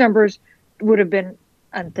those numbers would have been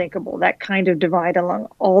unthinkable, that kind of divide along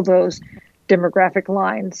all those demographic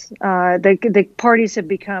lines. The parties have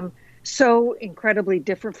become so incredibly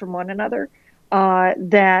different from one another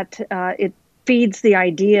that it feeds the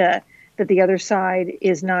idea that the other side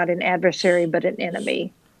is not an adversary but an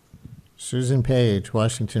enemy. Susan Page,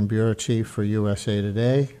 Washington Bureau Chief for USA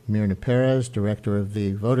Today. Myrna Perez, Director of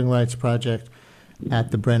the Voting Rights Project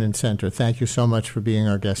at the Brennan Center. Thank you so much for being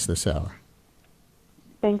our guest this hour.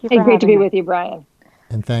 Thank you Hey, for great to having be us. with you, Brian.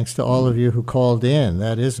 And thanks to all of you who called in.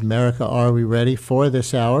 That is America Are We Ready for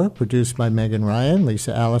this hour, produced by Megan Ryan,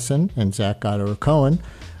 Lisa Allison, and Zach Goddard-Cohen,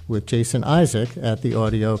 with Jason Isaac at the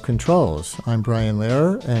audio controls. I'm Brian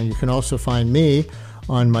Lehrer, and you can also find me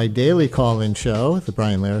on my daily call-in show, The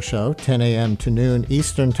Brian Lehrer Show, 10 a.m. to noon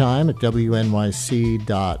Eastern Time at wnyc.org,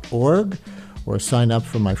 or sign up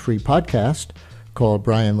for my free podcast called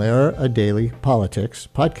Brian Lehrer, A Daily Politics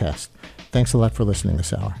Podcast. Thanks a lot for listening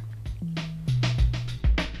this hour.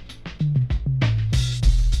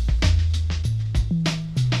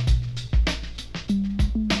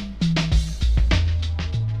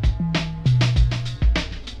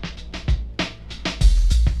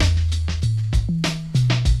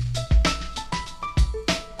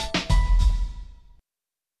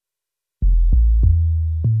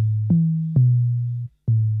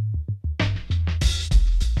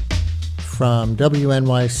 From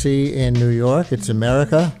WNYC in New York, it's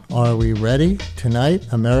America, Are We Ready? Tonight,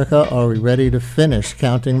 America, Are We Ready to Finish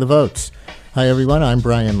Counting the Votes? Hi, everyone. I'm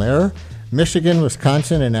Brian Lehrer. Michigan,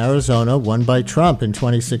 Wisconsin, and Arizona, won by Trump in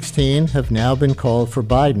 2016, have now been called for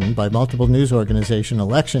Biden by multiple news organization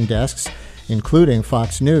election desks, including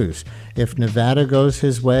Fox News. If Nevada goes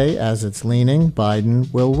his way, as it's leaning,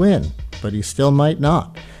 Biden will win, but he still might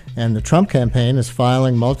not. And the Trump campaign is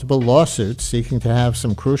filing multiple lawsuits seeking to have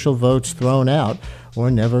some crucial votes thrown out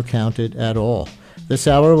or never counted at all. This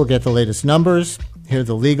hour, we'll get the latest numbers, hear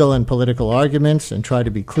the legal and political arguments, and try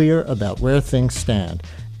to be clear about where things stand.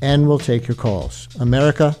 And we'll take your calls.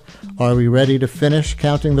 America, are we ready to finish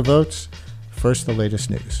counting the votes? First, the latest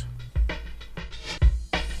news.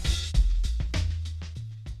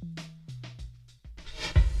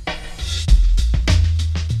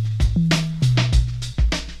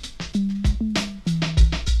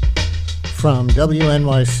 From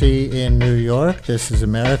WNYC in New York, this is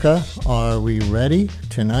America, Are We Ready?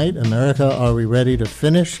 Tonight, America, Are We Ready to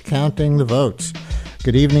Finish Counting the Votes?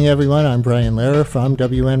 Good evening, everyone. I'm Brian Lehrer from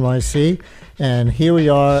WNYC, and here we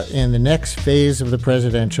are in the next phase of the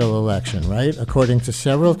presidential election, right? According to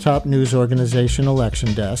several top news organization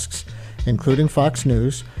election desks, including Fox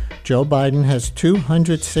News, Joe Biden has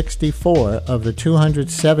 264 of the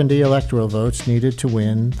 270 electoral votes needed to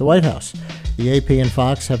win the White House. The AP and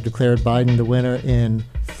Fox have declared Biden the winner in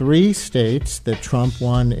 3 states that Trump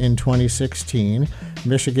won in 2016,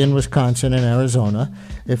 Michigan, Wisconsin, and Arizona.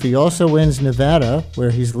 If he also wins Nevada,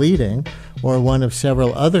 where he's leading, or one of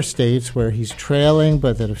several other states where he's trailing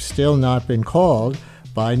but that have still not been called,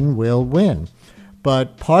 Biden will win.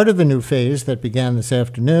 But part of the new phase that began this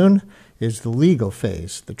afternoon is the legal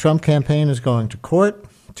phase. The Trump campaign is going to court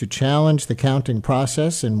to challenge the counting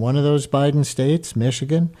process in one of those Biden states,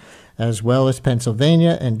 Michigan, as well as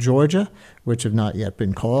Pennsylvania and Georgia, which have not yet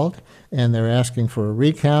been called. And they're asking for a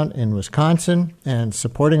recount in Wisconsin and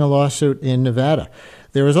supporting a lawsuit in Nevada.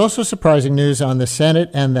 There is also surprising news on the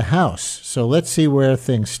Senate and the House. So let's see where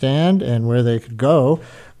things stand and where they could go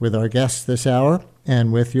with our guests this hour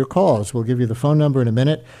and with your calls. We'll give you the phone number in a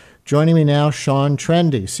minute. Joining me now, Sean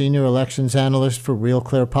Trendy, Senior Elections Analyst for Real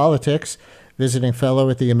Clear Politics, visiting fellow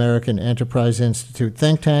at the American Enterprise Institute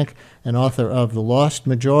think tank, and author of The Lost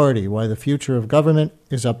Majority, Why the Future of Government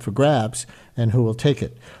is Up for Grabs and Who Will Take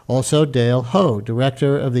It. Also, Dale Ho,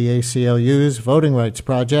 Director of the ACLU's Voting Rights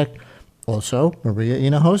Project. Also, Maria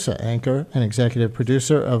Hinojosa, anchor and executive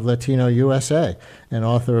producer of Latino USA, and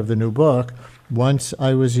author of the new book, Once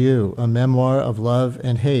I Was You, a memoir of love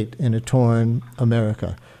and hate in a torn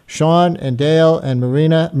America. Sean and Dale and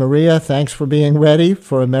Maria, thanks for being ready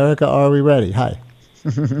for America Are We Ready? Hi.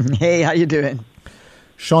 Hey, how you doing?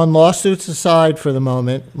 Sean, lawsuits aside for the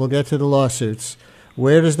moment, we'll get to the lawsuits.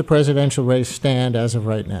 Where does the presidential race stand as of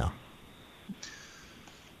right now?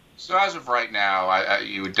 So as of right now,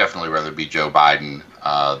 you would definitely rather be Joe Biden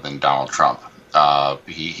than Donald Trump.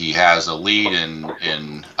 He has a lead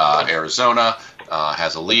in Arizona,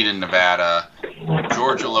 has a lead in Nevada.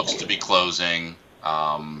 Georgia looks to be closing.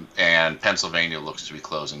 And Pennsylvania looks to be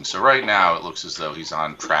closing. So right now it looks as though he's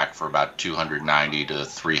on track for about 290 to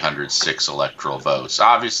 306 electoral votes.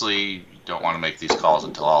 Obviously, you don't want to make these calls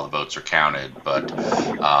until all the votes are counted, but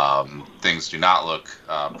things do not look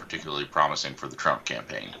particularly promising for the Trump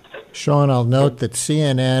campaign. Sean, I'll note that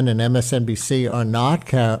CNN and MSNBC are not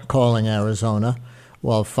calling Arizona,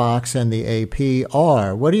 while Fox and the AP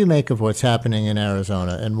are. What do you make of what's happening in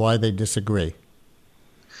Arizona and why they disagree?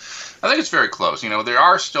 I think it's very close. There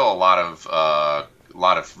are still a lot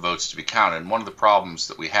of votes to be counted. And one of the problems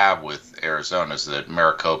that we have with Arizona is that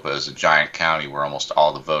Maricopa is a giant county where almost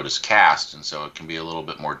all the vote is cast, and so it can be a little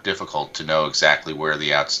bit more difficult to know exactly where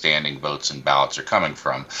the outstanding votes and ballots are coming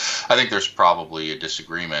from. I think there's probably a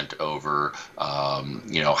disagreement over,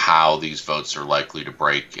 how these votes are likely to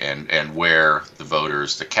break and where the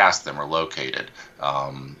voters that cast them are located.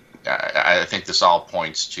 I think this all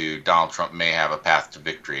points to Donald Trump may have a path to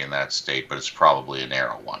victory in that state, but it's probably a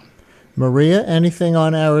narrow one. Maria, anything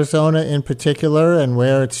on Arizona in particular and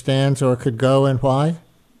where it stands or could go and why?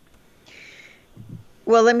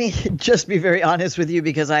 Well, let me just be very honest with you,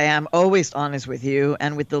 because I am always honest with you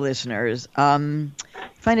and with the listeners. I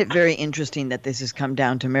find it very interesting that this has come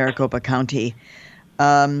down to Maricopa County.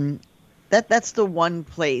 That's the one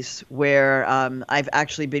place where I've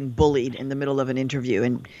actually been bullied in the middle of an interview,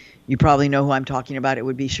 and you probably know who I'm talking about. It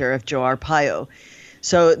would be Sheriff Joe Arpaio.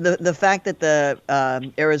 So the fact that the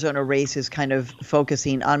Arizona race is kind of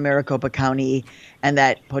focusing on Maricopa County, and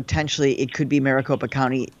that potentially it could be Maricopa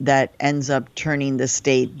County that ends up turning the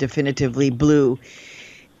state definitively blue,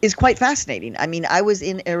 is quite fascinating. I mean, I was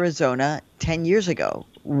in Arizona 10 years ago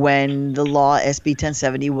when the law SB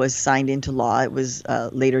 1070 was signed into law. It was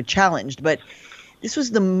later challenged, but this was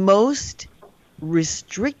the most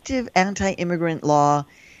restrictive anti-immigrant law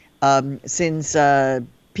since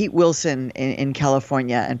Pete Wilson in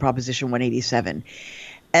California and Proposition 187.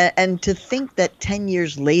 And to think that 10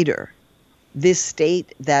 years later, this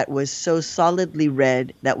state that was so solidly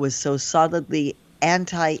red, that was so solidly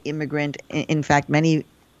anti-immigrant, in fact, many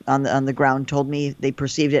on the ground told me they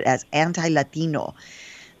perceived it as anti-Latino,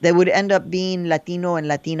 that would end up being Latino and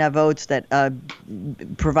Latina votes that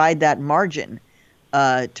provide that margin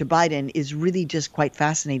to Biden, is really just quite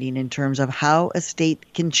fascinating in terms of how a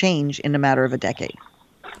state can change in a matter of a decade.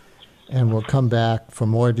 And we'll come back for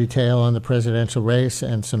more detail on the presidential race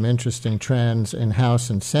and some interesting trends in House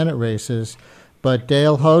and Senate races. But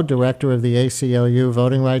Dale Ho, director of the ACLU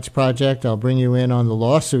Voting Rights Project, I'll bring you in on the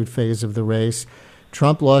lawsuit phase of the race.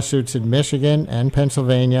 Trump lawsuits in Michigan and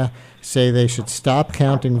Pennsylvania say they should stop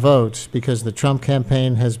counting votes because the Trump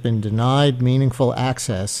campaign has been denied meaningful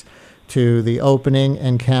access to the opening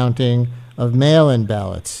and counting of mail-in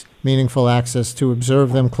ballots, meaningful access to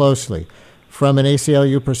observe them closely. From an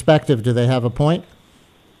ACLU perspective, do they have a point?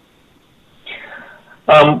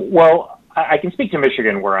 Well, I can speak to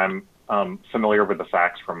Michigan, where I'm familiar with the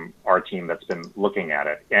facts from our team that's been looking at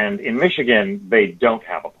it. And in Michigan, they don't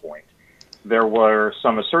have a point. There were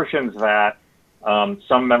some assertions that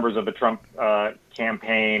some members of the Trump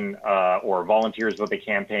campaign or volunteers with the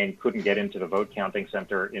campaign couldn't get into the vote counting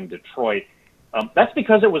center in Detroit. That's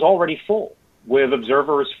because it was already full with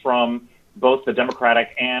observers from both the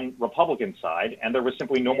Democratic and Republican side, and there was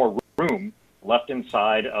simply no more room left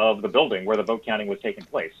inside of the building where the vote counting was taking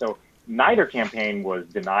place. So neither campaign was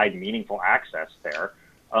denied meaningful access there.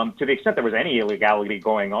 To the extent there was any illegality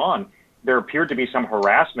going on, there appeared to be some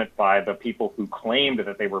harassment by the people who claimed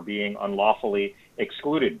that they were being unlawfully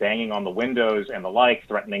excluded, banging on the windows and the like,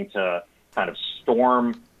 threatening to kind of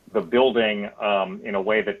storm the building in a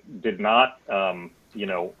way that did not,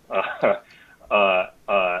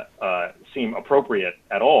 seem appropriate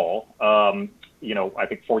at all. I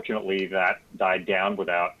think fortunately that died down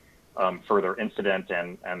without further incident,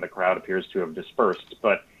 and the crowd appears to have dispersed.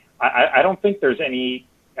 But I don't think there's any,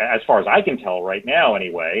 as far as I can tell right now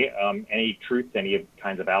anyway, any truth to any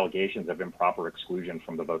kinds of allegations of improper exclusion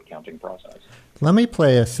from the vote counting process. Let me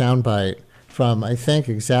play a soundbite from, I think,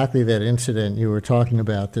 exactly that incident you were talking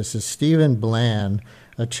about. This is Stephen Bland,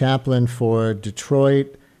 a chaplain for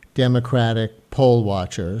Detroit Democratic poll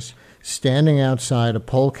watchers, standing outside a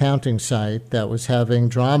poll counting site that was having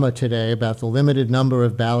drama today about the limited number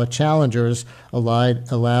of ballot challengers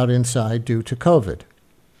allowed inside due to COVID.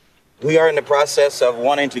 We are in the process of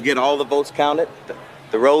wanting to get all the votes counted.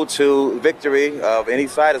 The road to victory of any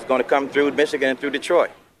side is going to come through Michigan and through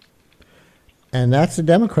Detroit. And that's a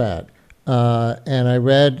Democrat. And I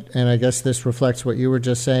read, and I guess this reflects what you were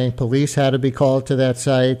just saying, police had to be called to that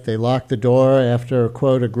site. They locked the door after,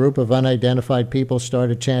 quote, a group of unidentified people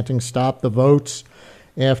started chanting, "Stop the votes,"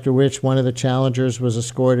 after which one of the challengers was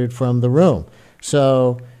escorted from the room.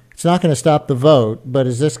 So it's not going to stop the vote, but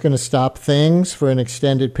is this going to stop things for an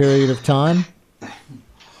extended period of time?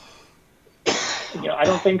 I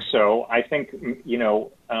don't think so. I think, for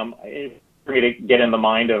me to get in the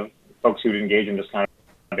mind of folks who would engage in this kind of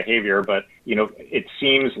behavior, but, it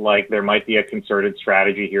seems like there might be a concerted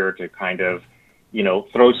strategy here to kind of,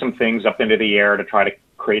 throw some things up into the air to try to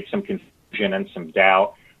create some confusion and some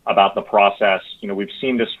doubt about the process. We've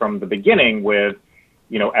seen this from the beginning with,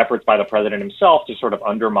 efforts by the president himself to sort of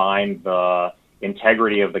undermine the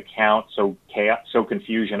integrity of the count, so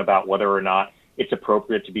confusion about whether or not it's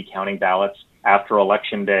appropriate to be counting ballots after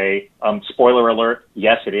Election Day. Spoiler alert,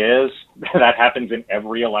 yes, it is. That happens in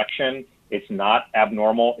every election. It's not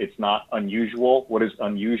abnormal. It's not unusual. What is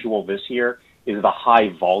unusual this year is the high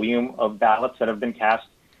volume of ballots that have been cast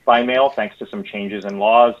by mail, thanks to some changes in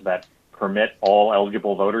laws that permit all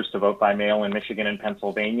eligible voters to vote by mail in Michigan and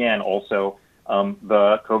Pennsylvania, and also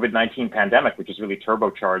the COVID-19 pandemic, which has really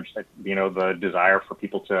turbocharged, the desire for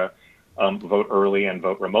people to vote early and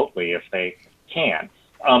vote remotely if they can.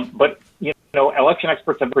 But election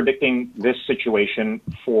experts have been predicting this situation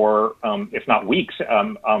for, if not weeks,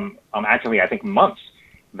 actually, I think months,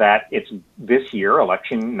 that it's this year,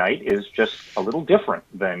 election night is just a little different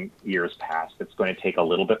than years past. It's going to take a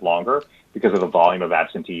little bit longer because of the volume of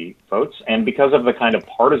absentee votes and because of the kind of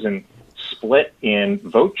partisan split in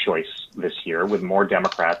vote choice this year, with more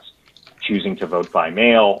Democrats choosing to vote by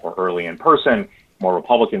mail or early in person, more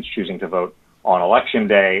Republicans choosing to vote on Election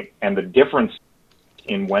Day, and the difference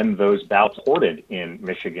in when those ballots ordered in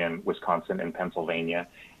Michigan, Wisconsin, and Pennsylvania.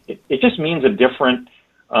 It just means a different,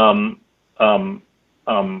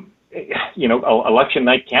 election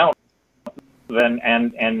night count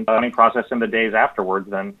and voting process in the days afterwards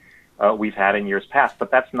than we've had in years past.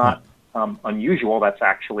 But that's not unusual. That's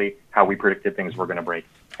actually how we predicted things were going to break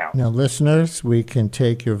out. Now, listeners, we can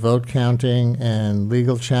take your vote counting and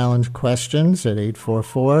legal challenge questions at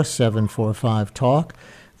 844-745-TALK.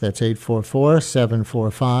 That's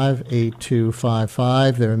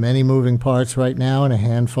 844-745-8255. There are many moving parts right now in a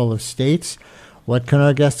handful of states. What can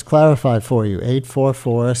our guests clarify for you?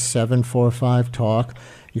 844-745-TALK.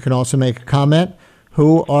 You can also make a comment.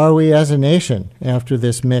 Who are we as a nation after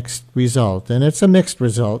this mixed result? And it's a mixed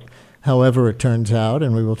result, however it turns out,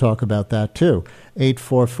 and we will talk about that too.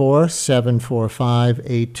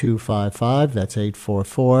 844-745-8255. That's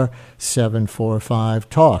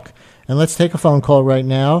 844-745-TALK. And let's take a phone call right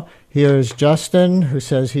now. Here's Justin, who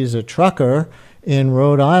says he's a trucker in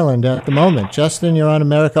Rhode Island at the moment. Justin, you're on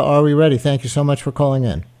America Are We Ready? Thank you so much for calling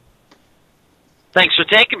in. Thanks for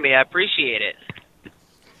taking me. I appreciate it.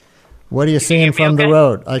 What are you seeing from the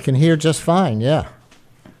road? I can hear just fine, yeah.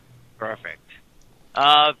 Perfect.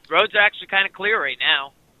 Roads are actually kind of clear right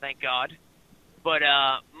now, thank God. But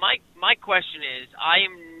my question is, I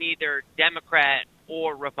am neither Democrat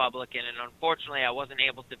or Republican, and unfortunately I wasn't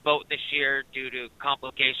able to vote this year due to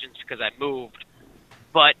complications because I moved.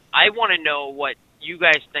 But I want to know what you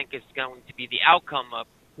guys think is going to be the outcome of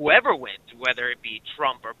whoever wins, whether it be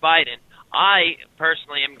Trump or Biden. I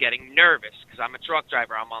personally am getting nervous because I'm a truck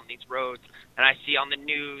driver. I'm on these roads, and I see on the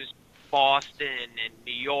news Boston and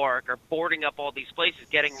New York are boarding up all these places,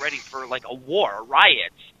 getting ready for like a war, a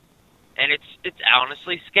riot. And it's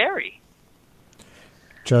honestly scary.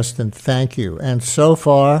 Justin, thank you. And so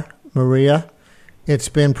far, Maria, it's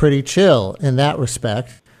been pretty chill in that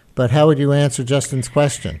respect. But how would you answer Justin's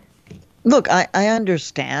question? Look, I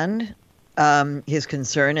understand his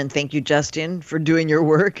concern, and thank you, Justin, for doing your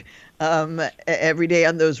work every day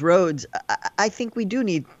on those roads. I think we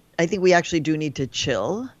actually do need to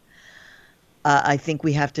chill. I think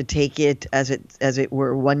we have to take it as it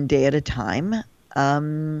were one day at a time.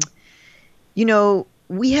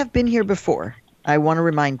 We have been here before. I want to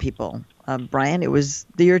remind people, Brian, it was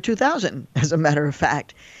the year 2000, as a matter of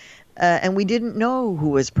fact. And we didn't know who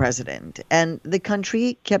was president. And the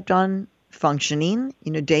country kept on functioning,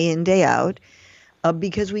 day in, day out,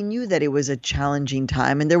 because we knew that it was a challenging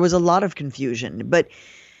time and there was a lot of confusion. But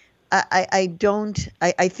I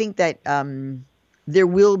think that there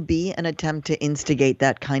will be an attempt to instigate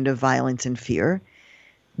that kind of violence and fear.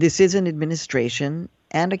 This is an administration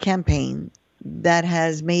and a campaign that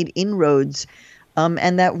has made inroads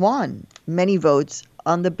and that won many votes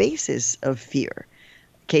on the basis of fear.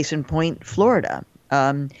 Case in point, Florida,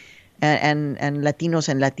 and Latinos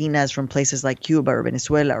and Latinas from places like Cuba or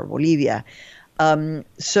Venezuela or Bolivia.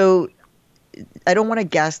 So I don't want to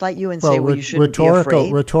gaslight you and say, well, you shouldn't be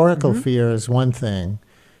afraid. Rhetorical fear is one thing.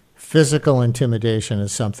 Physical intimidation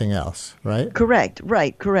is something else, right? Correct.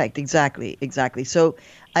 Exactly. So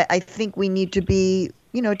I think we need to be,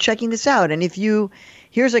 checking this out. And if you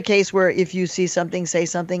here's a case where if you see something, say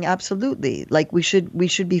something. Absolutely. Like we should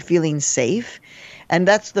be feeling safe. And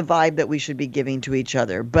that's the vibe that we should be giving to each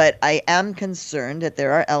other. But I am concerned that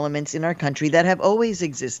there are elements in our country that have always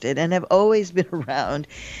existed and have always been around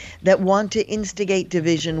that want to instigate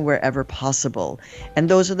division wherever possible. And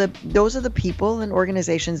those are the people and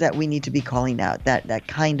organizations that we need to be calling out. That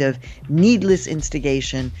kind of needless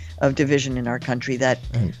instigation of division in our country that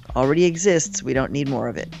already exists. We don't need more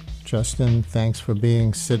of it. Justin, thanks for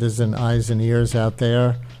being citizen eyes and ears out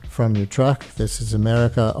there from your truck. This is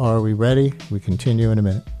America. Are we ready? We continue in a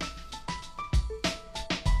minute.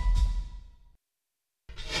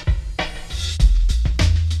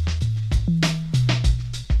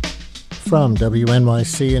 From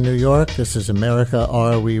WNYC in New York, this is America.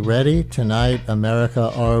 Are we ready? Tonight,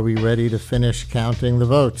 America, are we ready to finish counting the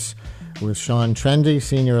votes? With Sean Trendy,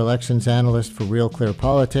 Senior Elections Analyst for Real Clear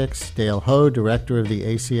Politics, Dale Ho, Director of the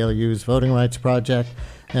ACLU's Voting Rights Project,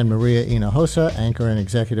 and Maria Hinojosa, anchor and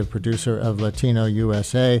executive producer of Latino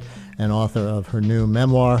USA and author of her new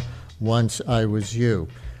memoir, Once I Was You.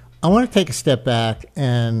 I want to take a step back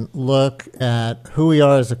and look at who we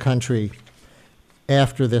are as a country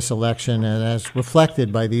after this election, and as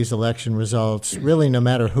reflected by these election results, really no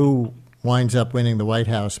matter who winds up winning the White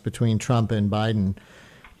House between Trump and Biden.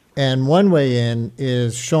 And one way in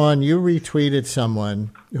is, Sean, you retweeted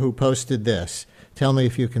someone who posted this. Tell me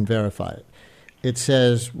if you can verify it. It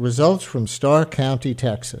says, results from Starr County,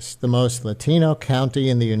 Texas, the most Latino county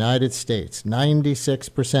in the United States,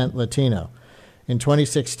 96% Latino. In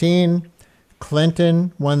 2016,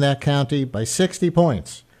 Clinton won that county by 60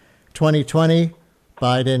 points. 2020,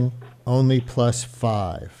 Biden only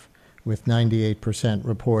 +5, with 98%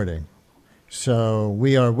 reporting. So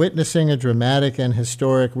we are witnessing a dramatic and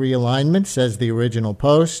historic realignment, says the original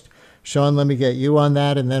post. Sean, let me get you on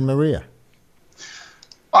that, and then Maria.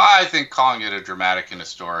 Well, I think calling it a dramatic and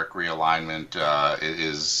historic realignment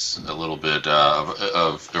is a little bit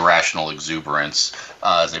of irrational exuberance,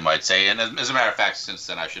 as they might say. And as a matter of fact, since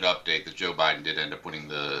then, I should update that Joe Biden did end up winning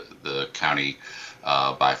the county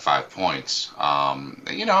by 5 points.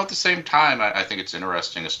 At the same time, I think it's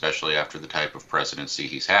interesting, especially after the type of presidency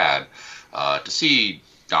he's had, to see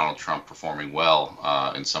Donald Trump performing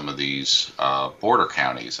well in some of these border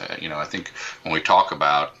counties. I think when we talk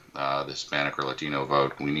about the Hispanic or Latino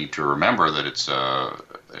vote, we need to remember that it's,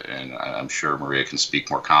 and I'm sure Maria can speak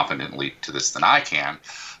more confidently to this than I can,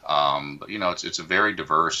 but it's a very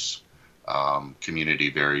diverse community,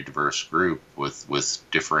 very diverse group with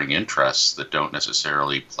differing interests that don't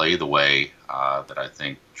necessarily play the way that I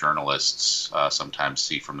think journalists sometimes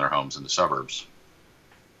see from their homes in the suburbs.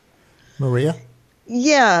 Maria?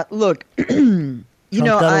 Yeah, look, Trump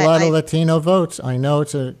got a lot of Latino votes. I know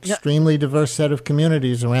it's an extremely diverse set of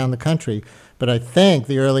communities around the country, but I think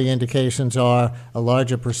the early indications are a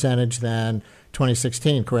larger percentage than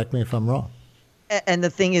 2016. Correct me if I'm wrong. And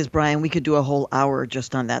the thing is, Brian, we could do a whole hour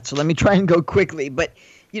just on that. So let me try and go quickly. But,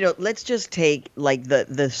 let's just take like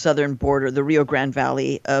the southern border, the Rio Grande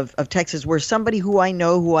Valley of Texas, where somebody who I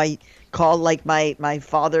know, who I call like my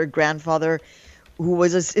grandfather, who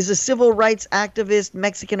is a civil rights activist,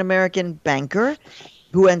 Mexican-American banker,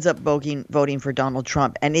 who ends up voting for Donald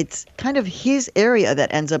Trump. And it's kind of his area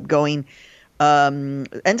that ends up losing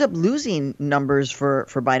numbers for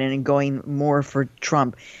Biden and going more for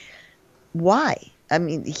Trump. Why? I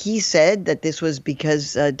mean, he said that this was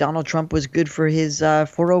because Donald Trump was good for his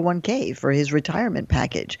 401k, for his retirement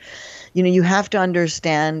package. You have to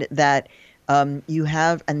understand that you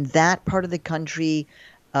have, in that part of the country,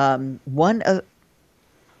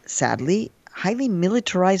 sadly, highly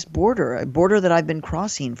militarized border, a border that I've been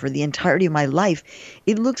crossing for the entirety of my life.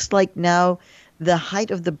 It looks like now the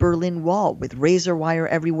height of the Berlin Wall with razor wire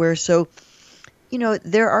everywhere. So,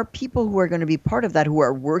 there are people who are going to be part of that, who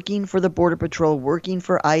are working for the Border Patrol, working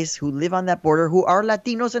for ICE, who live on that border, who are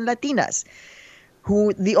Latinos and Latinas,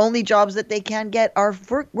 who the only jobs that they can get are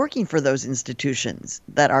working for those institutions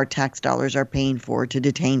that our tax dollars are paying for to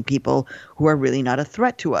detain people who are really not a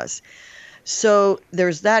threat to us. So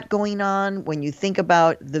there's that going on. When you think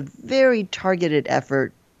about the very targeted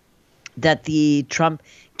effort that the Trump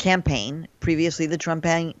campaign, previously the Trump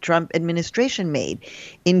administration, made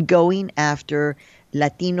in going after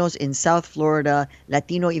Latinos in South Florida,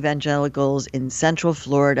 Latino evangelicals in Central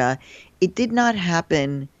Florida, it did not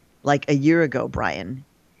happen like a year ago, Brian.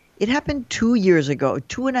 It happened 2 years ago,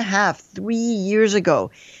 2.5, 3 years ago.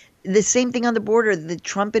 the same thing on the border. The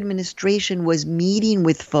Trump administration was meeting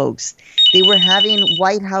with folks. They were having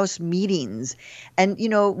White House meetings. And,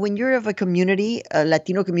 when you're of a community, a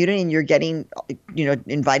Latino community, and you're getting,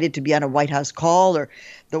 invited to be on a White House call, or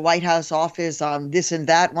the White House office on this and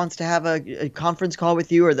that wants to have a conference call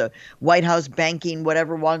with you, or the White House banking,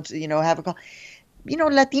 whatever wants, have a call.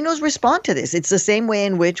 Latinos respond to this. It's the same way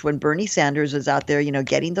in which when Bernie Sanders was out there,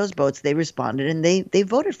 getting those votes, they responded and they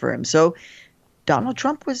voted for him. So Donald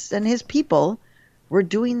Trump and his people were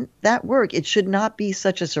doing that work. It should not be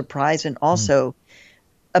such a surprise. And also,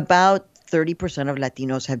 about 30% of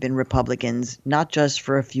Latinos have been Republicans, not just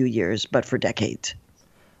for a few years, but for decades.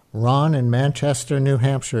 Ron in Manchester, New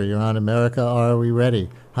Hampshire. You're on America. Are we ready?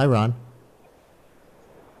 Hi, Ron.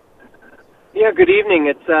 Yeah, good evening.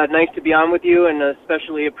 It's nice to be on with you, and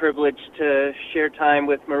especially a privilege to share time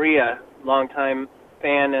with Maria, longtime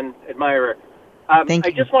fan and admirer. Thank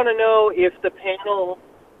you. I just want to know if the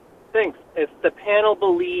panel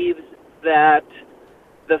believes that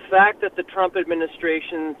the fact that the Trump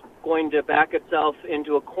administration's going to back itself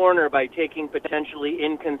into a corner by taking potentially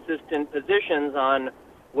inconsistent positions on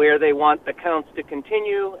where they want the counts to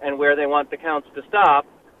continue and where they want the counts to stop,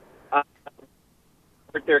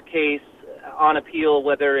 their case on appeal,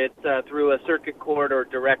 whether it's through a circuit court or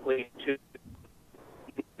directly to...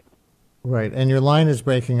 Right, and your line is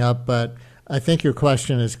breaking up, but I think your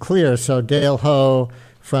question is clear. So Dale Ho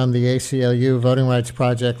from the ACLU Voting Rights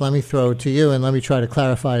Project, let me throw it to you, and let me try to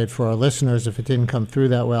clarify it for our listeners if it didn't come through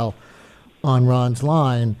that well on Ron's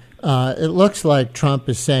line. It looks like Trump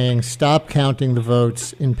is saying stop counting the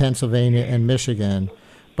votes in Pennsylvania and Michigan,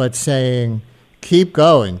 but saying keep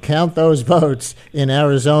going, count those votes in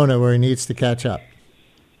Arizona where he needs to catch up.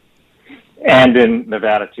 And in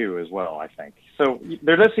Nevada, too, as well, I think. So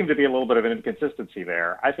there does seem to be a little bit of an inconsistency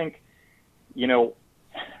there. I think,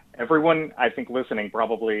 everyone, I think, listening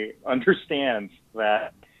probably understands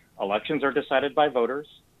that elections are decided by voters.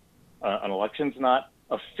 An election's not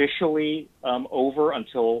officially over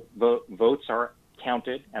until the votes are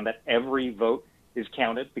counted, and that every vote is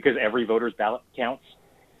counted because every voter's ballot counts.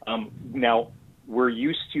 Now, we're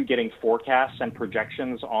used to getting forecasts and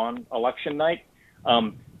projections on election night.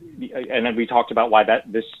 And then we talked about why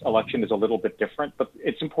this election is a little bit different, but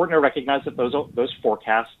it's important to recognize that those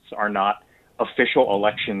forecasts are not official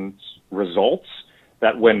elections results,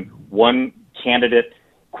 that when one candidate,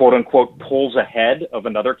 quote unquote, pulls ahead of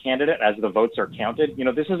another candidate as the votes are counted,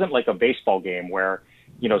 this isn't like a baseball game where,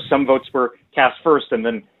 some votes were cast first and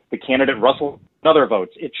then the candidate rustled other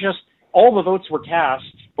votes. It's just all the votes were cast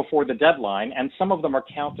before the deadline, and some of them are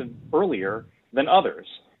counted earlier than others.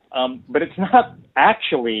 But it's not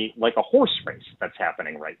actually like a horse race that's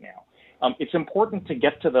happening right now. It's important to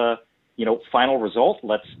get to the, final result.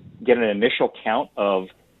 Let's get an initial count of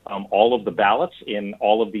all of the ballots in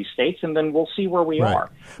all of these states, and then we'll see where we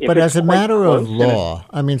are. But as a matter of law,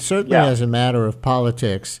 certainly as a matter of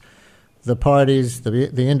politics, the parties,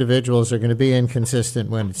 the individuals are going to be inconsistent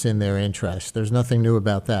when it's in their interest. There's nothing new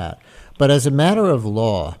about that. But as a matter of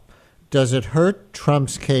law, does it hurt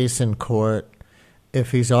Trump's case in court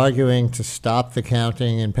if he's arguing to stop the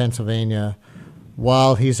counting in Pennsylvania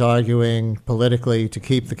while he's arguing politically to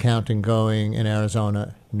keep the counting going in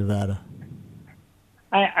Arizona, Nevada?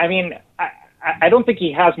 I don't think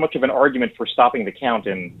he has much of an argument for stopping the count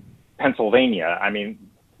in Pennsylvania.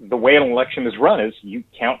 The way an election is run is you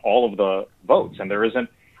count all of the votes, and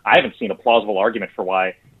I haven't seen a plausible argument for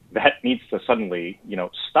why that needs to suddenly,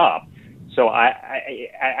 stop. So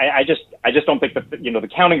I just don't think that the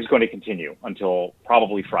counting is going to continue until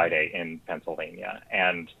probably Friday in Pennsylvania.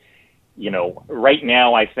 And right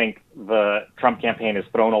now I think the Trump campaign has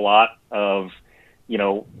thrown a lot of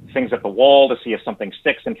things at the wall to see if something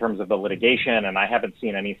sticks in terms of the litigation, and I haven't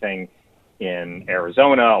seen anything in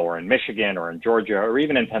Arizona or in Michigan or in Georgia or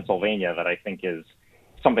even in Pennsylvania that I think is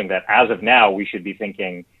something that as of now we should be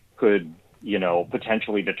thinking could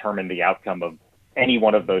potentially determine the outcome of any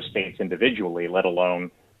one of those states individually, let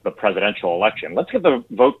alone the presidential election. Let's get the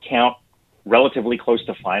vote count relatively close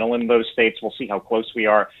to final in those states. We'll see how close we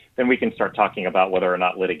are. Then we can start talking about whether or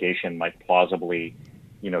not litigation might plausibly,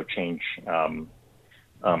 change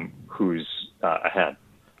who's ahead.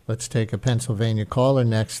 Let's take a Pennsylvania caller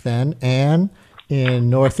next then. Ann in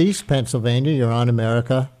Northeast Pennsylvania, you're on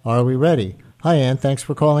America. Are we ready? Hi, Ann. Thanks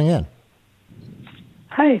for calling in.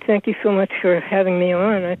 Hi, thank you so much for having me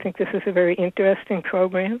on. I think this is a very interesting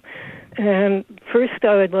program. And first,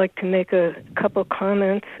 I would like to make a couple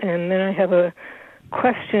comments, and then I have a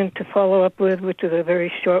question to follow up with, which is a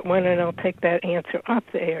very short one, and I'll take that answer off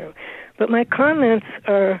the air. But my comments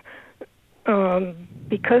are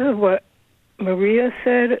because of what Maria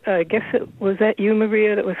said. I guess was that you,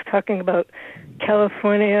 Maria, that was talking about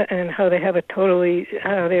California and how they have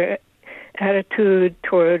how their attitude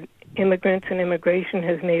toward immigrants and immigration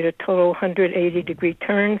has made a total 180-degree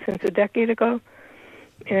turn since a decade ago,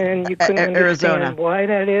 and you couldn't understand Arizona. why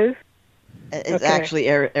that is. It's actually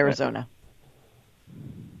Arizona.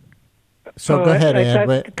 So go ahead,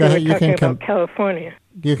 Ann. Go ahead. You can about California.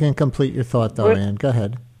 You can complete your thought, though, Ann. Go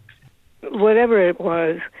ahead. Whatever it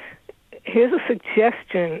was, here's a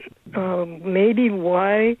suggestion. Maybe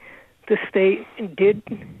why the state did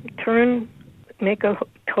make a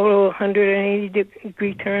total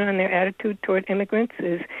 180-degree turn on their attitude toward immigrants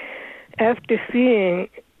is after seeing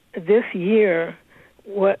this year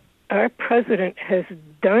what our president has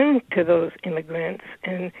done to those immigrants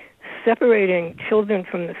and separating children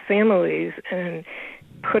from the families and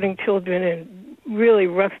putting children in really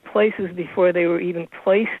rough places before they were even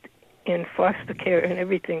placed in foster care and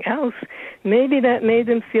everything else, maybe that made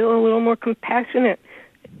them feel a little more compassionate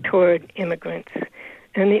toward immigrants.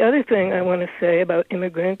 And the other thing I want to say about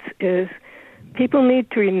immigrants is people need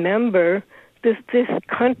to remember this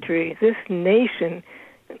country, this nation,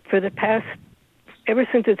 for the past, ever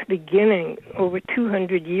since its beginning over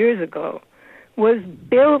 200 years ago, was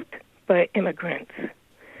built by immigrants.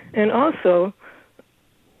 And also,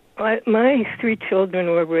 my 3 children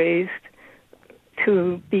were raised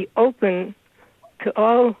to be open to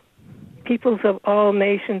all peoples of all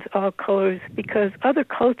nations, all colors, because other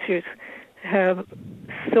cultures have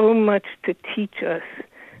so much to teach us.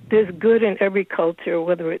 There's good in every culture,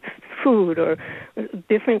 whether it's food or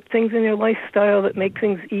different things in your lifestyle that make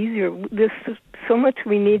things easier. There's so much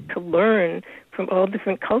we need to learn from all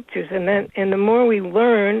different cultures, and the more we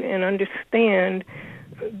learn and understand,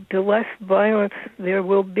 the less violence there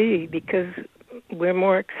will be, because we're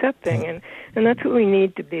more accepting, and that's what we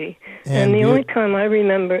need to be. And the only time I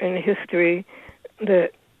remember in history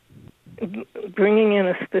that bringing in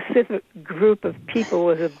a specific group of people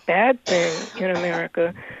was a bad thing in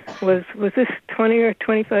America was this 20 or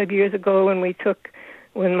 25 years ago when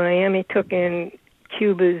Miami took in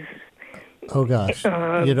Cuba's. Oh gosh,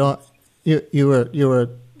 you were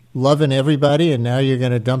loving everybody, and now you're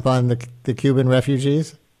going to dump on the Cuban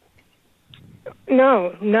refugees?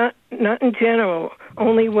 No, not in general.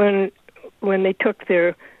 Only when they took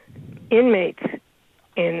their inmates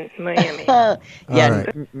in Miami. Go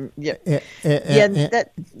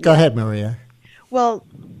ahead, Maria. Well,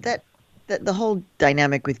 that the whole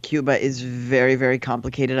dynamic with Cuba is very, very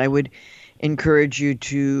complicated. I would encourage you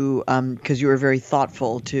to, because you were very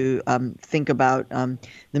thoughtful, to think about the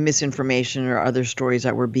misinformation or other stories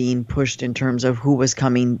that were being pushed in terms of who was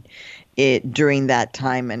coming during that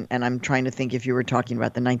time. And I'm trying to think if you were talking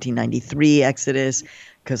about the 1993 Exodus,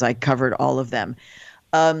 because I covered all of them.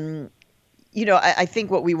 I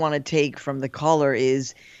think what we want to take from the caller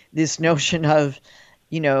is this notion of,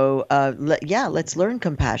 let's learn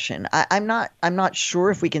compassion. I'm not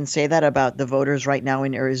sure if we can say that about the voters right now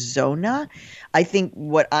in Arizona. I think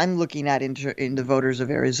what I'm looking at in the voters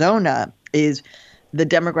of Arizona is the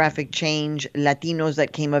demographic change, Latinos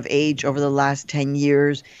that came of age over the last 10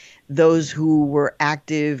 years, those who were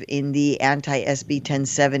active in the anti-SB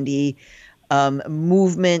 1070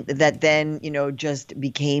 movement that then, just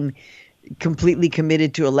became completely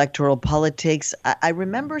committed to electoral politics. I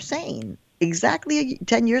remember saying exactly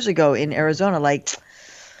 10 years ago in Arizona, I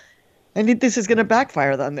think this is going to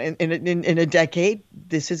backfire them in a decade.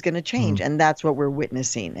 This is going to change. And that's what we're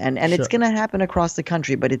witnessing. And Sure. It's going to happen across the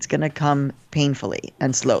country, but it's going to come painfully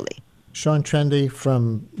and slowly. Sean Trendy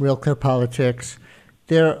from Real Clear Politics.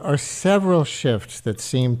 There are several shifts that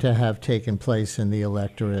seem to have taken place in the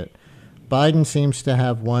electorate. Biden seems to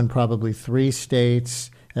have won probably 3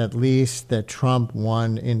 states, at least, that Trump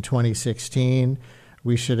won in 2016.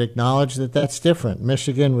 We should acknowledge that that's different.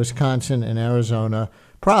 Michigan, Wisconsin, and Arizona,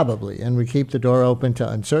 probably. And we keep the door open to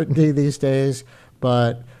uncertainty these days.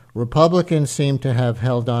 But Republicans seem to have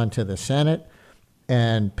held on to the Senate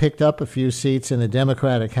and picked up a few seats in the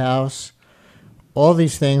Democratic House. All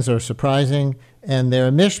these things are surprising, and they're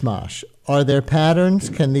a mishmash. Are there patterns?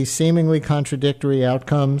 Can these seemingly contradictory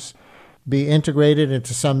outcomes be integrated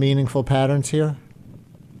into some meaningful patterns here?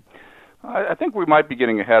 I think we might be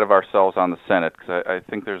getting ahead of ourselves on the Senate, because I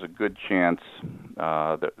think there's a good chance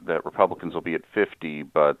that Republicans will be at 50,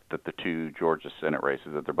 but that the 2 Georgia Senate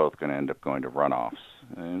races, that they're both going to end up going to runoffs.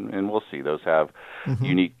 And we'll see. Those have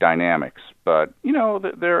unique dynamics. But,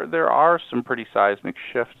 there are some pretty seismic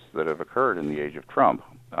shifts that have occurred in the age of Trump.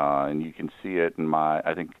 And you can see it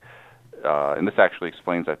and this actually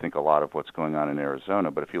explains, I think, a lot of what's going on in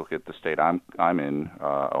Arizona. But if you look at the state I'm in,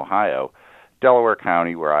 Ohio, Delaware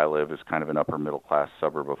County, where I live, is kind of an upper middle class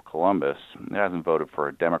suburb of Columbus. It hasn't voted for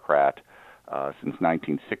a Democrat since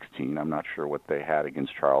 1916. I'm not sure what they had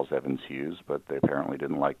against Charles Evans Hughes, but they apparently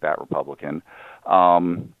didn't like that Republican.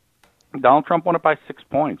 Donald Trump won it by 6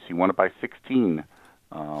 points. He won it by 16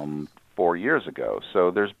 4 years ago.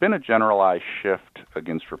 So there's been a generalized shift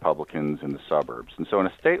against Republicans in the suburbs. And so in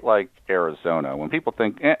a state like Arizona, when people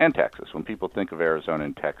think, and Texas, when people think of Arizona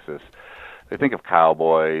and Texas, they think of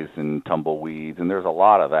cowboys and tumbleweeds, and there's a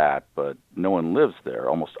lot of that, but no one lives there.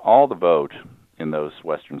 Almost all the vote in those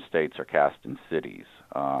western states are cast in cities.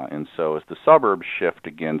 And so as the suburbs shift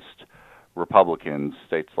against Republicans,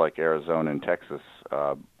 states like Arizona and Texas,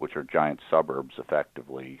 which are giant suburbs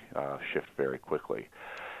effectively, shift very quickly.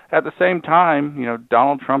 At the same time,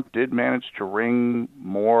 Donald Trump did manage to wring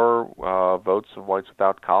more votes of whites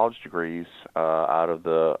without college degrees out of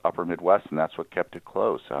the upper Midwest, and that's what kept it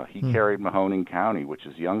close. He carried Mahoning County, which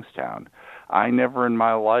is Youngstown. I never in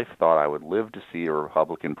my life thought I would live to see a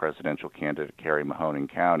Republican presidential candidate carry Mahoning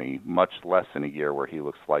County, much less in a year where he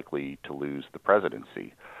looks likely to lose the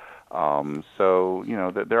presidency. So,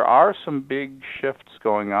 there are some big shifts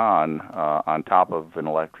going on top of an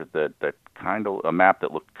electorate that kind of, a map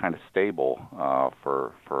that looked kind of stable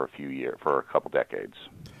for a few years, for a couple decades.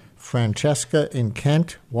 Francesca in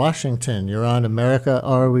Kent, Washington. You're on America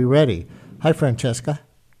Are We Ready? Hi, Francesca.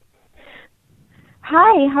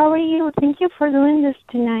 Hi, how are you? Thank you for doing this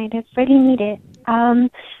tonight. It's really needed. I'm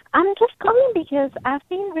just calling because I've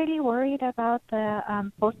been really worried about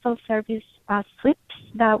the Postal Service slips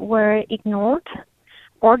that were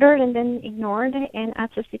ordered and then ignored. And as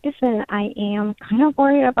a citizen, I am kind of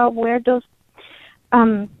worried about where those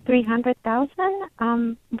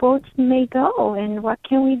 300,000 votes may go, and what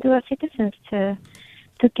can we do as citizens to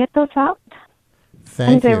get those out? Thank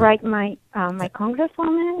you. And to write my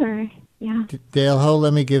congresswoman, or yeah. Dale Ho,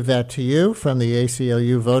 let me give that to you from the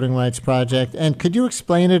ACLU Voting Rights Project. And could you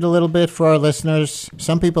explain it a little bit for our listeners?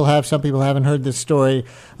 Some people have, some people haven't heard this story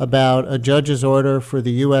about a judge's order for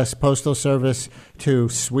the U.S. Postal Service to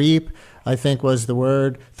sweep, I think was the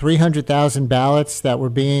word, 300,000 ballots that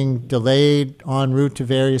were being delayed en route to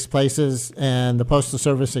various places, and the Postal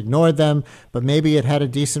Service ignored them, but maybe it had a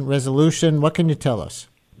decent resolution. What can you tell us?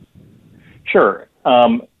 Sure.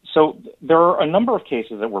 So there are a number of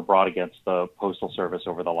cases that were brought against the Postal Service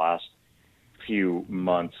over the last few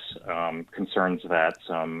months, concerns that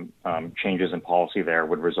some changes in policy there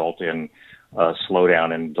would result in a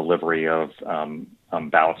slowdown in delivery of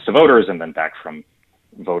ballots to voters and then back from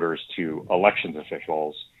voters to elections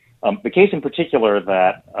officials. The case in particular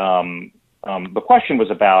that the question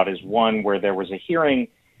was about is one where there was a hearing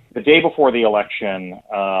the day before the election,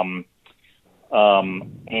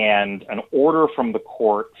 and an order from the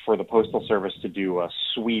court for the Postal Service to do a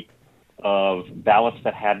sweep of ballots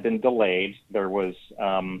that had been delayed. There was,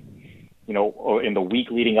 in the week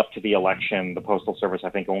leading up to the election, the Postal Service, I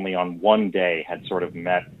think only on one day, had sort of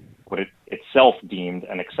met what it itself deemed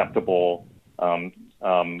an acceptable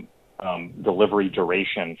delivery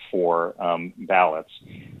duration for ballots.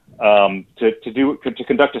 To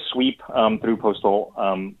conduct a sweep through Postal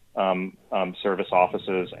Service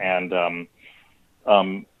offices and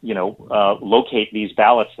locate these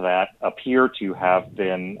ballots that appear to have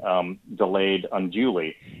been delayed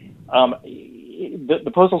unduly.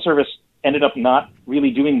 The Postal Service ended up not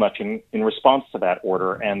really doing much in response to that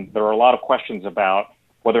order, and there are a lot of questions about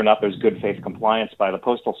whether or not there's good faith compliance by the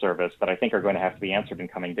Postal Service that I think are going to have to be answered in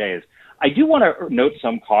coming days. I do want to note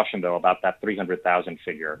some caution, though, about that 300,000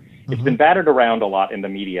 figure. Mm-hmm. It's been battered around a lot in the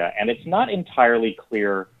media, and it's not entirely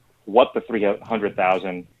clear what the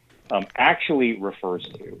 300,000 actually refers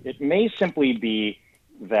to. It may simply be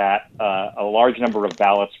that a large number of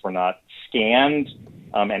ballots were not scanned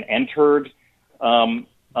and entered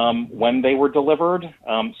when they were delivered.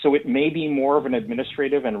 So it may be more of an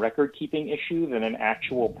administrative and record-keeping issue than an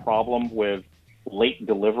actual problem with late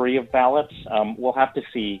delivery of ballots. We'll have to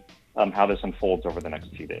see how this unfolds over the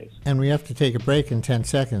next few days. And we have to take a break in 10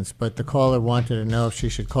 seconds, but the caller wanted to know if she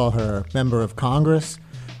should call her member of Congress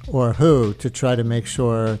or who to try to make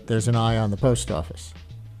sure there's an eye on the post office.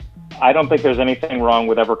 I don't think there's anything wrong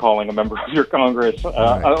with ever calling a member of your Congress,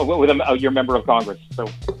 your member of Congress. So,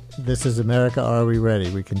 this is America Are We Ready?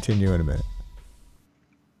 We continue in a minute.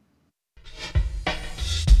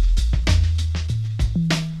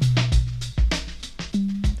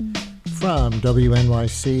 From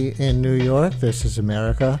WNYC in New York, this is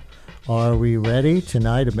America Are We Ready?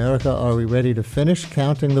 Tonight, America Are We Ready to finish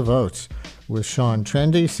counting the votes? With Sean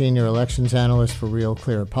Trendy, Senior Elections Analyst for Real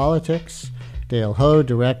Clear Politics, Dale Ho,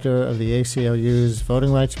 Director of the ACLU's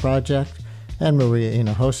Voting Rights Project, and Maria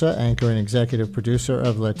Hinojosa, anchor and executive producer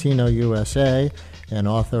of Latino USA and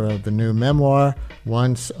author of the new memoir,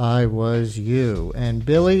 Once I Was You. And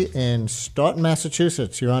Billy in Staunton,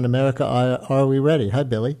 Massachusetts. You're on America, Are We Ready? Hi,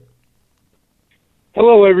 Billy.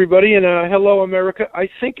 Hello, everybody, and hello, America. I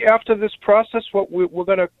think after this process, what we're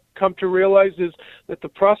going to come to realize is that the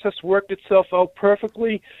process worked itself out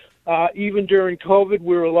perfectly. Even during COVID,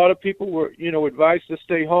 where a lot of people were, advised to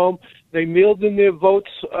stay home, they mailed in their votes,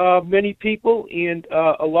 many people, and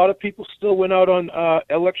a lot of people still went out on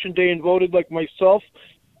election day and voted, like myself.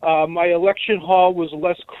 My election hall was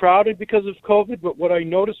less crowded because of COVID, but what I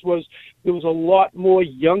noticed was there was a lot more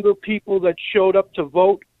younger people that showed up to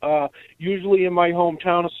vote. Usually in my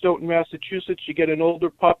hometown of Stoughton, Massachusetts, you get an older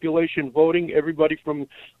population voting, everybody from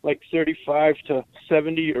like 35 to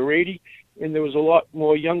 70 or 80. And there was a lot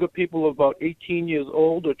more younger people, about 18 years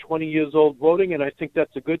old or 20 years old, voting, and I think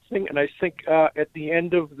that's a good thing. And I think at the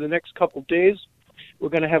end of the next couple days, we're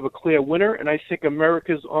going to have a clear winner, and I think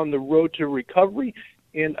America's on the road to recovery.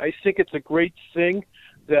 And I think it's a great thing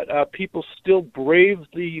that people still brave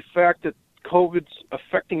the fact that COVID's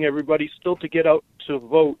affecting everybody still to get out to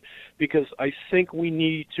vote, because I think we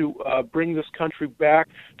need to bring this country back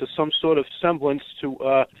to some sort of semblance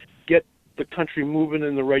to get the country moving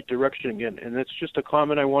in the right direction again. And that's just a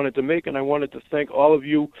comment I wanted to make, and I wanted to thank all of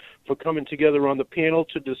you for coming together on the panel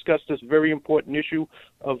to discuss this very important issue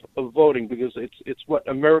of voting, because it's what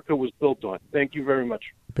America was built on. Thank you very much.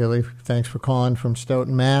 Billy, thanks for calling from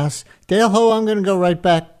Stoughton, Mass. Dale Ho, I'm going to go right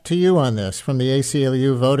back to you on this from the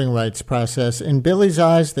ACLU voting rights process. In Billy's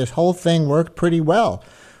eyes, this whole thing worked pretty well.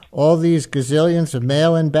 All these gazillions of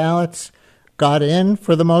mail-in ballots got in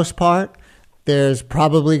for the most part. There's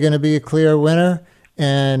probably going to be a clear winner,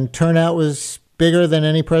 and turnout was bigger than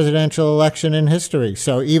any presidential election in history.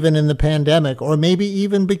 So even in the pandemic, or maybe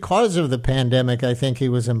even because of the pandemic, I think he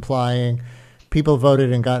was implying people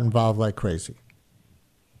voted and got involved like crazy.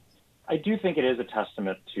 I do think it is a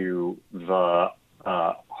testament to the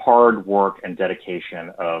hard work and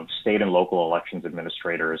dedication of state and local elections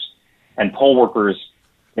administrators and poll workers,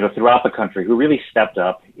 throughout the country, who really stepped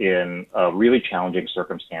up in a really challenging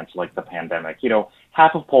circumstance like the pandemic.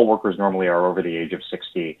 Half of poll workers normally are over the age of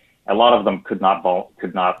 60. A lot of them could not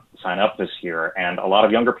sign up this year, and a lot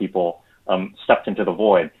of younger people stepped into the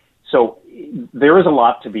void. So there is a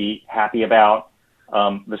lot to be happy about.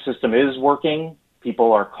 The system is working.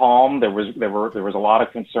 People are calm. There was a lot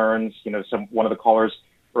of concerns. One of the callers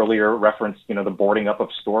earlier referenced, the boarding up of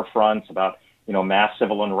storefronts, about mass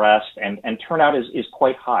civil unrest, and turnout is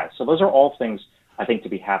quite high. So those are all things I think to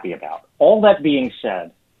be happy about. All that being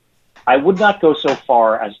said, I would not go so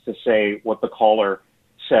far as to say what the caller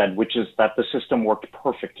said, which is that the system worked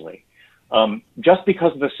perfectly. Just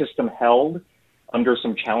because the system held under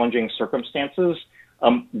some challenging circumstances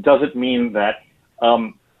doesn't mean that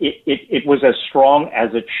it was as strong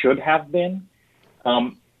as it should have been.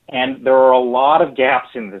 And there are a lot of gaps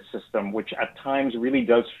in this system, which at times really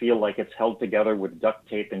does feel like it's held together with duct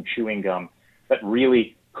tape and chewing gum, that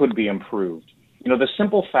really could be improved. The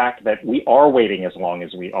simple fact that we are waiting as long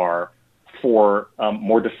as we are for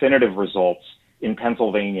more definitive results in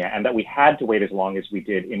Pennsylvania, and that we had to wait as long as we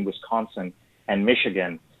did in Wisconsin and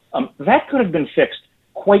Michigan, that could have been fixed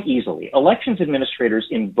quite easily. Elections administrators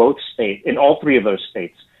in all three of those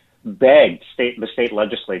states, begged the state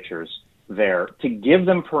legislatures there to give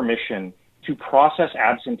them permission to process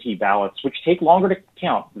absentee ballots, which take longer to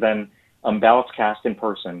count than ballots cast in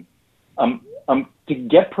person, to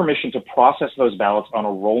get permission to process those ballots on a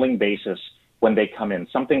rolling basis when they come in,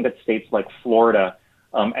 something that states like Florida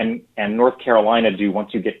and North Carolina do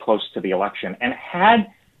once you get close to the election. And had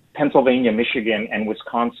Pennsylvania, Michigan, and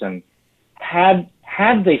Wisconsin, had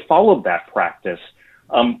they followed that practice,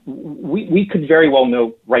 we could very well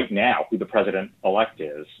know right now who the president-elect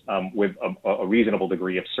is with a reasonable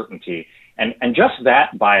degree of certainty. And just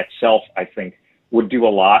that by itself, I think, would do a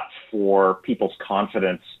lot for people's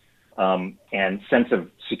confidence and sense of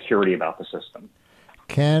security about the system.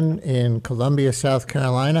 Ken in Columbia, South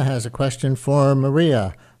Carolina, has a question for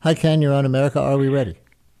Maria. Hi, Ken. You're on America. Are we ready?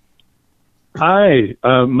 Hi,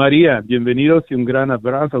 Maria. Bienvenidos y un gran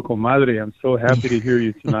abrazo, comadre. I'm so happy to hear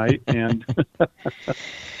you tonight. And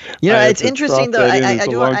it's interesting though. I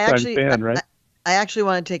actually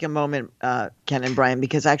want to take a moment, Ken and Brian,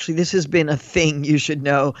 because actually this has been a thing you should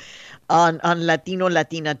know on Latino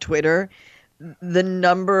Latina Twitter. The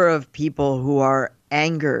number of people who are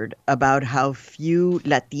angered about how few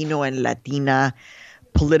Latino and Latina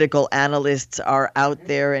political analysts are out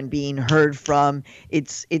there and being heard from,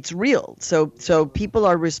 it's real. So people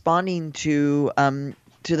are responding to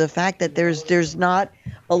the fact that there's not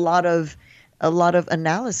a lot of a lot of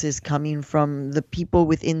analysis coming from the people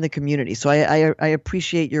within the community. So I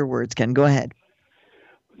appreciate your words, Ken. Go ahead.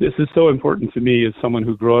 This is so important to me as someone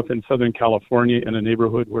who grew up in Southern California in a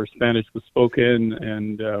neighborhood where Spanish was spoken,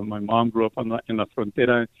 and my mom grew up in La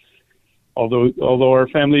Frontera. Although our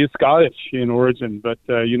family is Scottish in origin, but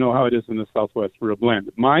you know how it is in the Southwest. We're a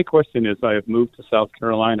blend. My question is, I have moved to South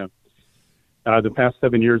Carolina the past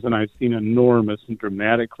 7 years, and I've seen enormous and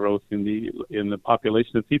dramatic growth in the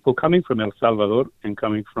population of people coming from El Salvador and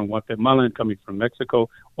coming from Guatemala and coming from Mexico,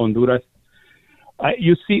 Honduras.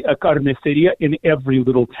 You see a carniceria in every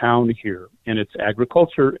little town here, and it's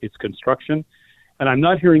agriculture, it's construction, and I'm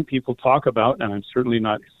not hearing people talk about, and I'm certainly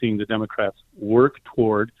not seeing the Democrats work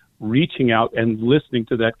toward reaching out and listening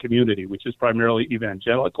to that community, which is primarily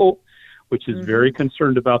evangelical, which is very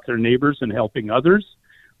concerned about their neighbors and helping others,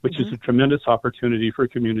 which is a tremendous opportunity for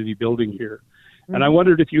community building here. And I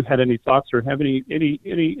wondered if you had any thoughts or have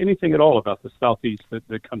anything at all about the Southeast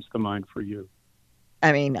that comes to mind for you.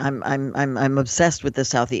 I mean, I'm obsessed with the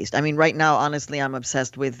Southeast. I mean, right now, honestly, I'm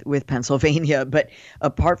obsessed with Pennsylvania. But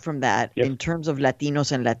apart from that, in terms of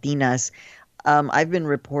Latinos and Latinas, I've been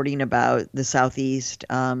reporting about the Southeast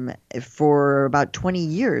for about 20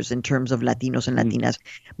 years in terms of Latinos and Latinas.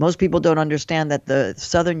 Most people don't understand that the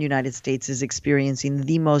southern United States is experiencing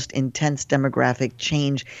the most intense demographic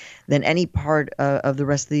change than any part of the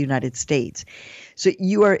rest of the United States. So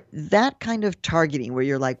you are that kind of targeting where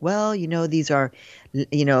you're like, well, you know, these are,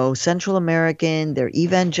 you know, Central American, they're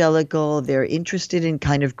evangelical, they're interested in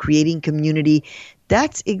kind of creating community.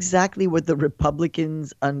 That's exactly what the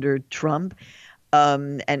Republicans under Trump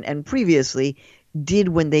and previously did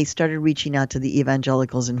when they started reaching out to the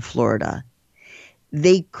evangelicals in Florida.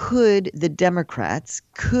 The Democrats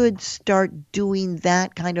could start doing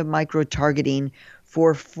that kind of micro-targeting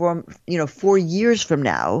for 4 years from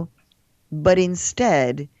now. But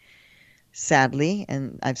instead, sadly,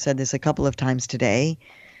 and I've said this a couple of times today,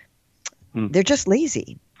 they're just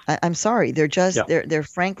lazy. I'm sorry. They're just, they're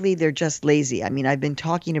frankly, they're just lazy. I mean, I've been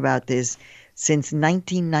talking about this since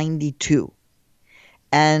 1992.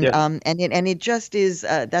 And it just is.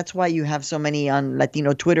 That's why you have so many on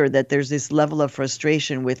Latino Twitter that there's this level of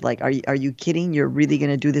frustration with like, are you kidding? You're really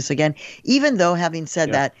going to do this again? Even though, having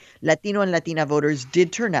said that, Latino and Latina voters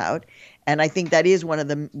did turn out. And I think that is one of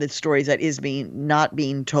the stories that is not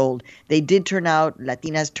being told. They did turn out.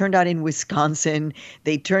 Latinas turned out in Wisconsin.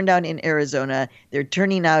 They turned out in Arizona. They're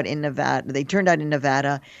turning out in Nevada. They turned out in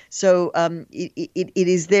Nevada. So it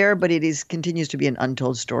is there, but it continues to be an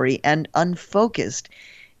untold story and unfocused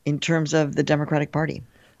in terms of the Democratic Party.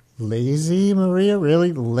 Lazy, Maria?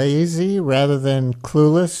 Really lazy rather than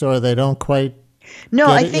clueless, or they don't quite No,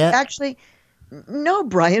 get I it think yet? actually – no,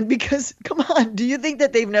 Brian, because come on, do you think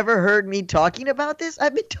that they've never heard me talking about this?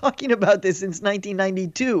 I've been talking about this since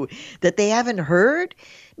 1992, that they haven't heard?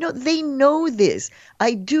 No, they know this.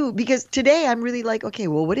 I do, because today I'm really like, okay,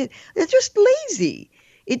 well, they're just lazy.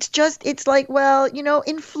 It's like, well, you know,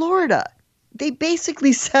 in Florida, they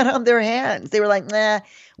basically sat on their hands. They were like, nah,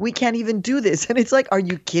 we can't even do this. And it's like, are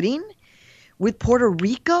you kidding? With Puerto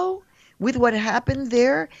Rico, with what happened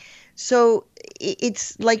there? So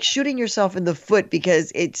it's like shooting yourself in the foot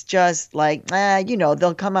because it's just like, you know,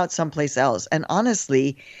 they'll come out someplace else. And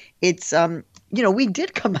honestly, it's, you know, we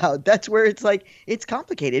did come out. That's where it's like, it's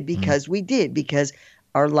complicated because we did, because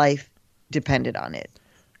our life depended on it.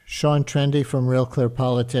 Sean Trendy from Real Clear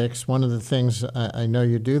Politics. One of the things I know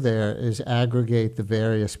you do there is aggregate the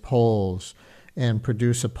various polls and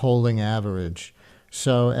produce a polling average.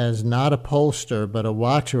 So as not a pollster, but a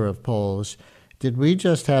watcher of polls, did we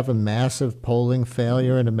just have a massive polling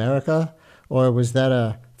failure in America, or was that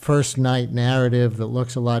a first night narrative that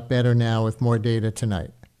looks a lot better now with more data tonight?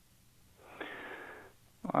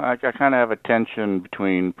 I kind of have a tension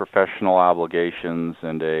between professional obligations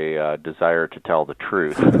and a desire to tell the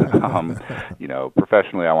truth. You know,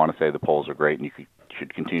 professionally, I want to say the polls are great, and you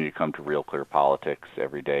should continue to come to Real Clear Politics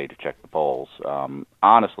every day to check the polls.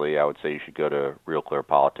 Honestly, I would say you should go to Real Clear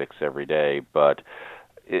Politics every day, but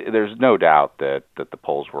there's no doubt that the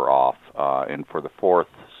polls were off, and for the fourth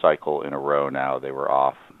cycle in a row now, they were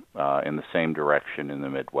off in the same direction in the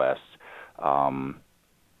Midwest.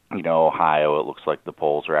 You know, Ohio, it looks like the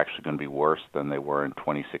polls are actually going to be worse than they were in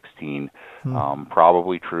 2016.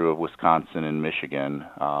 Probably true of Wisconsin and Michigan,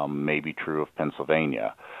 maybe true of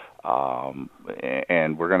Pennsylvania.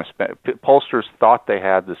 And we're going to spend. Pollsters thought they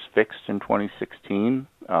had this fixed in 2016,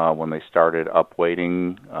 when they started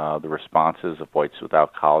upweighting the responses of whites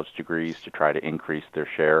without college degrees to try to increase their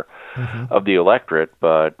share of the electorate.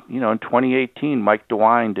 But, in 2018, Mike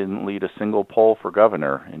DeWine didn't lead a single poll for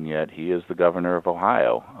governor, and yet he is the governor of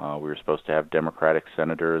Ohio. We were supposed to have Democratic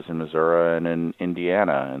senators in Missouri and in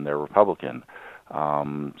Indiana, and they're Republican.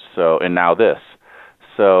 And now this.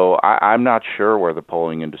 So I'm not sure where the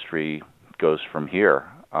polling industry goes from here.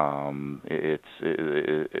 The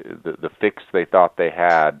fix they thought they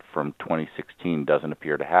had from 2016 doesn't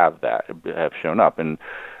appear to have shown up. And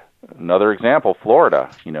another example, Florida.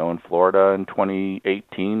 In Florida in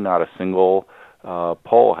 2018, not a single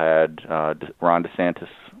poll had Ron DeSantis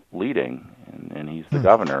leading, and he's the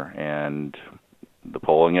governor. And the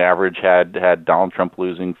polling average had Donald Trump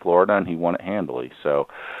losing Florida, and he won it handily. So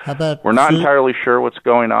we're not entirely sure what's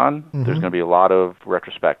going on. There's going to be a lot of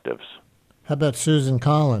retrospectives. How about Susan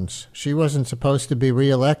Collins? She wasn't supposed to be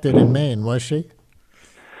reelected in Maine, was she?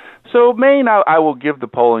 So Maine, I will give the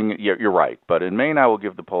polling. You're right, but in Maine, I will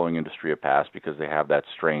give the polling industry a pass because they have that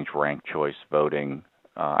strange ranked choice voting.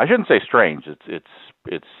 I shouldn't say strange.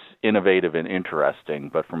 It's innovative and interesting,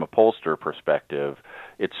 but from a pollster perspective,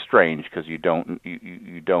 it's strange because you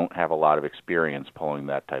don't have a lot of experience polling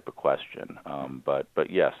that type of question. But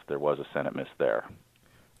yes, there was a Senate miss there.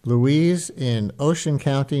 Louise in Ocean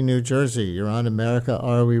County, New Jersey. You're on America.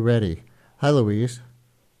 Are we ready? Hi, Louise.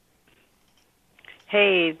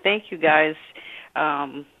 Hey, thank you, guys.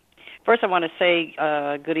 First, I want to say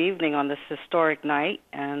good evening on this historic night,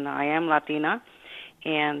 and I am Latina,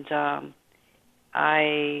 and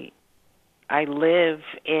I live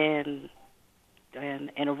in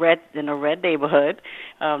a red neighborhood.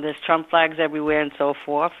 There's Trump flags everywhere and so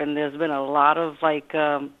forth, and there's been a lot of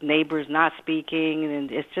neighbors not speaking,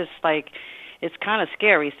 and it's just it's kind of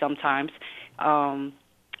scary sometimes. And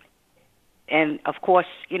of course,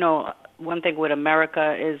 one thing with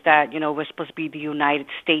America is that we're supposed to be the United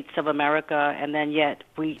States of America, and then yet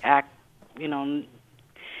we act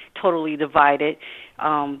totally divided.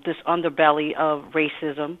 This underbelly of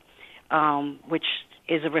racism, which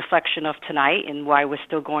is a reflection of tonight and why we're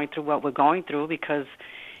still going through what we're going through, because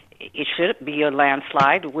it shouldn't be a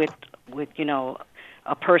landslide with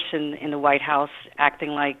a person in the White House acting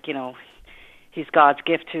like he's God's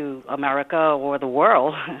gift to America or the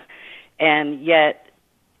world, and yet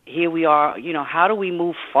here we are. How do we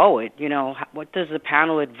move forward? What does the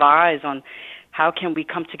panel advise on? How can we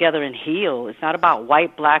come together and heal? It's not about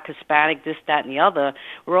white, black, Hispanic, this, that, and the other.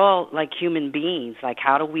 We're all like human beings.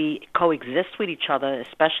 How do we coexist with each other,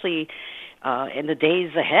 especially in the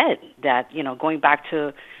days ahead? That going back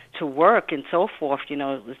to work and so forth.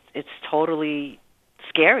 It's totally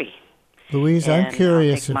scary. Louise, I'm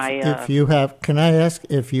curious if you have. Can I ask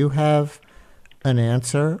if you have an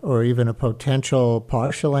answer or even a potential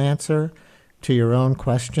partial answer to your own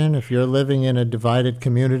question? If you're living in a divided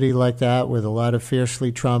community like that with a lot of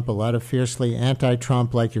fiercely Trump, a lot of fiercely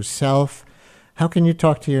anti-Trump like yourself, how can you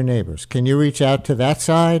talk to your neighbors? Can you reach out to that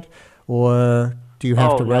side, or do you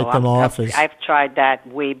have to write them off as... I've tried that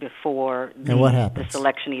way before what happens? This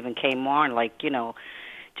election even came on.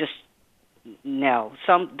 Just no.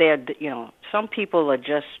 Some people are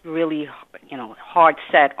just really hard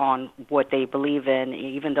set on what they believe in,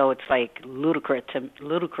 even though it's ludicrous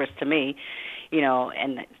to me,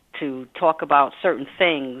 and to talk about certain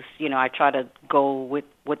things, I try to go with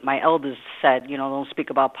what my elders said, don't speak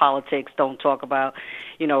about politics, don't talk about,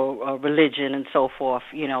 religion and so forth,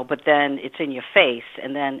 but then it's in your face,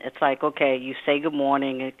 and then it's okay, you say good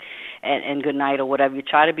morning and good night or whatever, you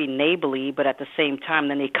try to be neighborly, but at the same time,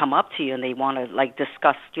 then they come up to you and they want to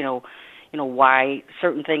discuss, why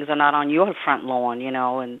certain things are not on your front lawn,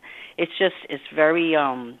 and it's very,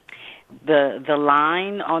 the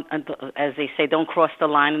line on, as they say, don't cross the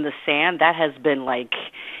line in the sand. That has been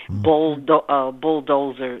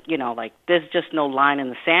bulldozer. There's just no line in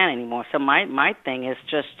the sand anymore. So my thing is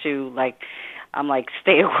just to I'm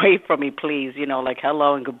stay away from me, please.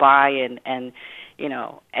 Hello and goodbye, and and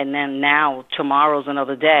then now tomorrow's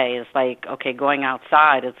another day. It's okay, going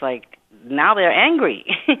outside. It's now they're angry.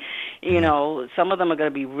 Some of them are going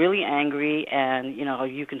to be really angry, and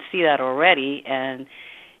you can see that already, and.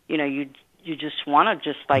 You just want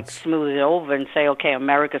to just smooth it over and say, okay,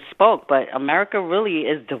 America spoke, but America really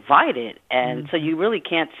is divided, and so you really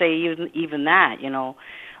can't say even that,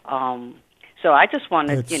 So I just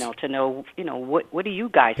wanted, to know, what do you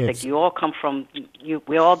guys think? You all come from,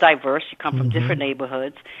 we're all diverse. You come from different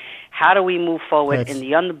neighborhoods. How do we move forward in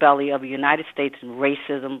the underbelly of the United States and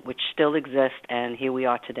racism, which still exists, and here we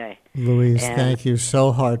are today? Louise, thank you.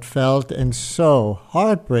 So heartfelt and so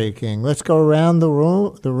heartbreaking. Let's go around the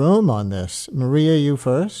room on this. Maria, you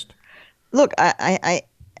first. Look, I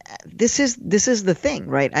this is the thing,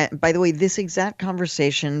 right? By the way, this exact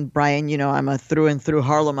conversation, Brian, you know, I'm a through and through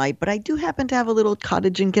Harlemite, but I do happen to have a little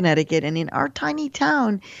cottage in Connecticut, and in our tiny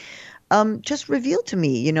town, just revealed to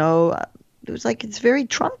me, you know, it was like, it's very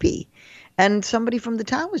Trumpy. And somebody from the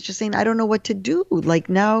town was just saying, I don't know what to do. Like,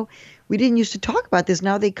 now, we didn't used to talk about this.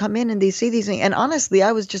 Now they come in and they say these things. And honestly,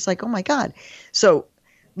 I was just like, oh my God. So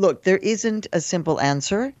look, there isn't a simple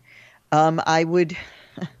answer. I would,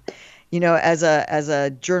 you know, as a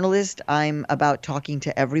journalist, I'm about talking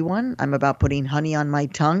to everyone. I'm about putting honey on my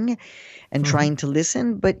tongue and trying to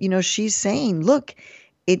listen. But, you know, she's saying, look,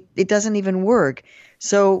 it doesn't even work.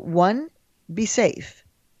 So one, be safe,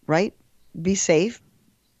 right? Be safe.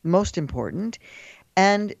 Most important,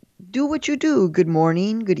 and do what you do. Good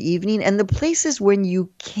morning, good evening, and the places when you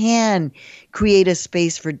can create a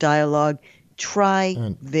space for dialogue, try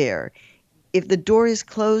there. If the door is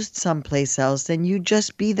closed someplace else, then you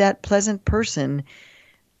just be that pleasant person,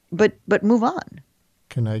 but move on.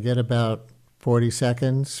 Can I get about 40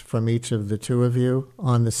 seconds from each of the two of you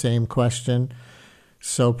on the same question,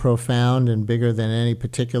 so profound and bigger than any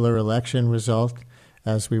particular election result,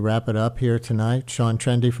 as we wrap it up here tonight? Sean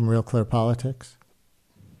Trende from Real Clear Politics.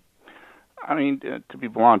 I mean, to be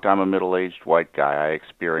blunt, I'm a middle-aged white guy. I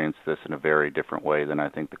experienced this in a very different way than I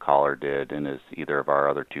think the caller did, and as either of our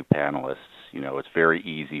other two panelists. You know, it's very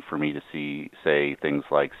easy for me to say things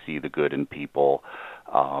like see the good in people,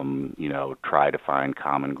 you know, try to find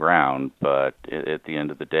common ground. But at the end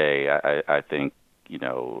of the day, I think, you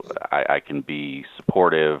know, I can be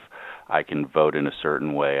supportive. I can vote in a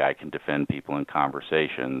certain way. I can defend people in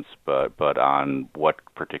conversations, but on what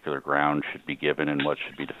particular ground should be given and what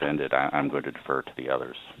should be defended, I'm going to defer to the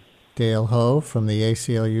others. Dale Ho from the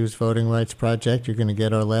ACLU's Voting Rights Project, you're going to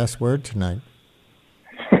get our last word tonight.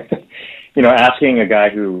 You know, asking a guy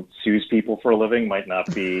who sues people for a living might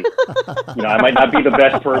not be, you know, I might not be the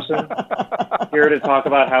best person here to talk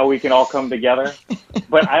about how we can all come together.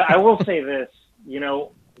 But I will say this, you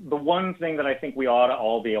know, the one thing that I think we ought to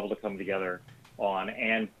all be able to come together on,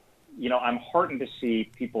 and, you know, I'm heartened to see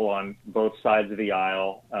people on both sides of the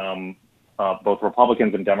aisle, both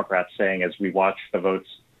Republicans and Democrats, saying as we watch the votes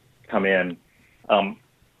come in,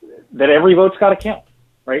 that every vote's got to count,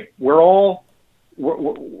 right?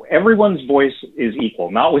 Everyone's voice is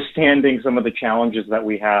equal, notwithstanding some of the challenges that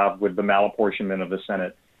we have with the malapportionment of the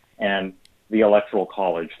Senate and the Electoral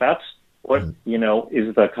College. That's what, you know,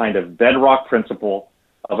 is the kind of bedrock principle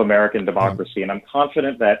of American democracy. And I'm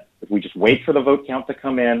confident that if we just wait for the vote count to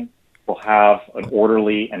come in, we'll have an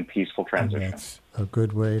orderly and peaceful transition. That's a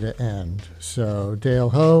good way to end. So Dale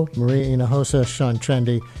Ho, Maria Hinojosa, Sean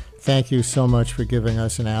Trende, thank you so much for giving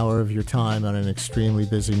us an hour of your time on an extremely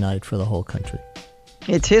busy night for the whole country.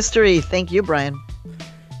 It's history. Thank you, Brian.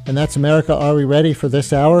 And that's America Are We Ready for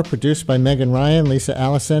this hour, produced by Megan Ryan, Lisa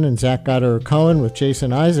Allison, and Zach Goddard-Cohen, with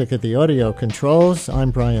Jason Isaac at the audio controls. I'm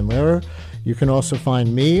Brian Lehrer. You can also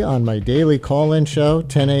find me on my daily call-in show,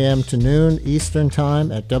 10 a.m. to noon Eastern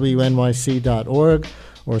Time at wnyc.org,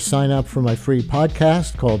 or sign up for my free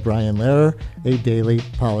podcast called Brian Lehrer, a daily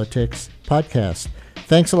politics podcast.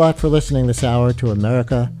 Thanks a lot for listening this hour to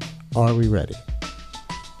America Are We Ready?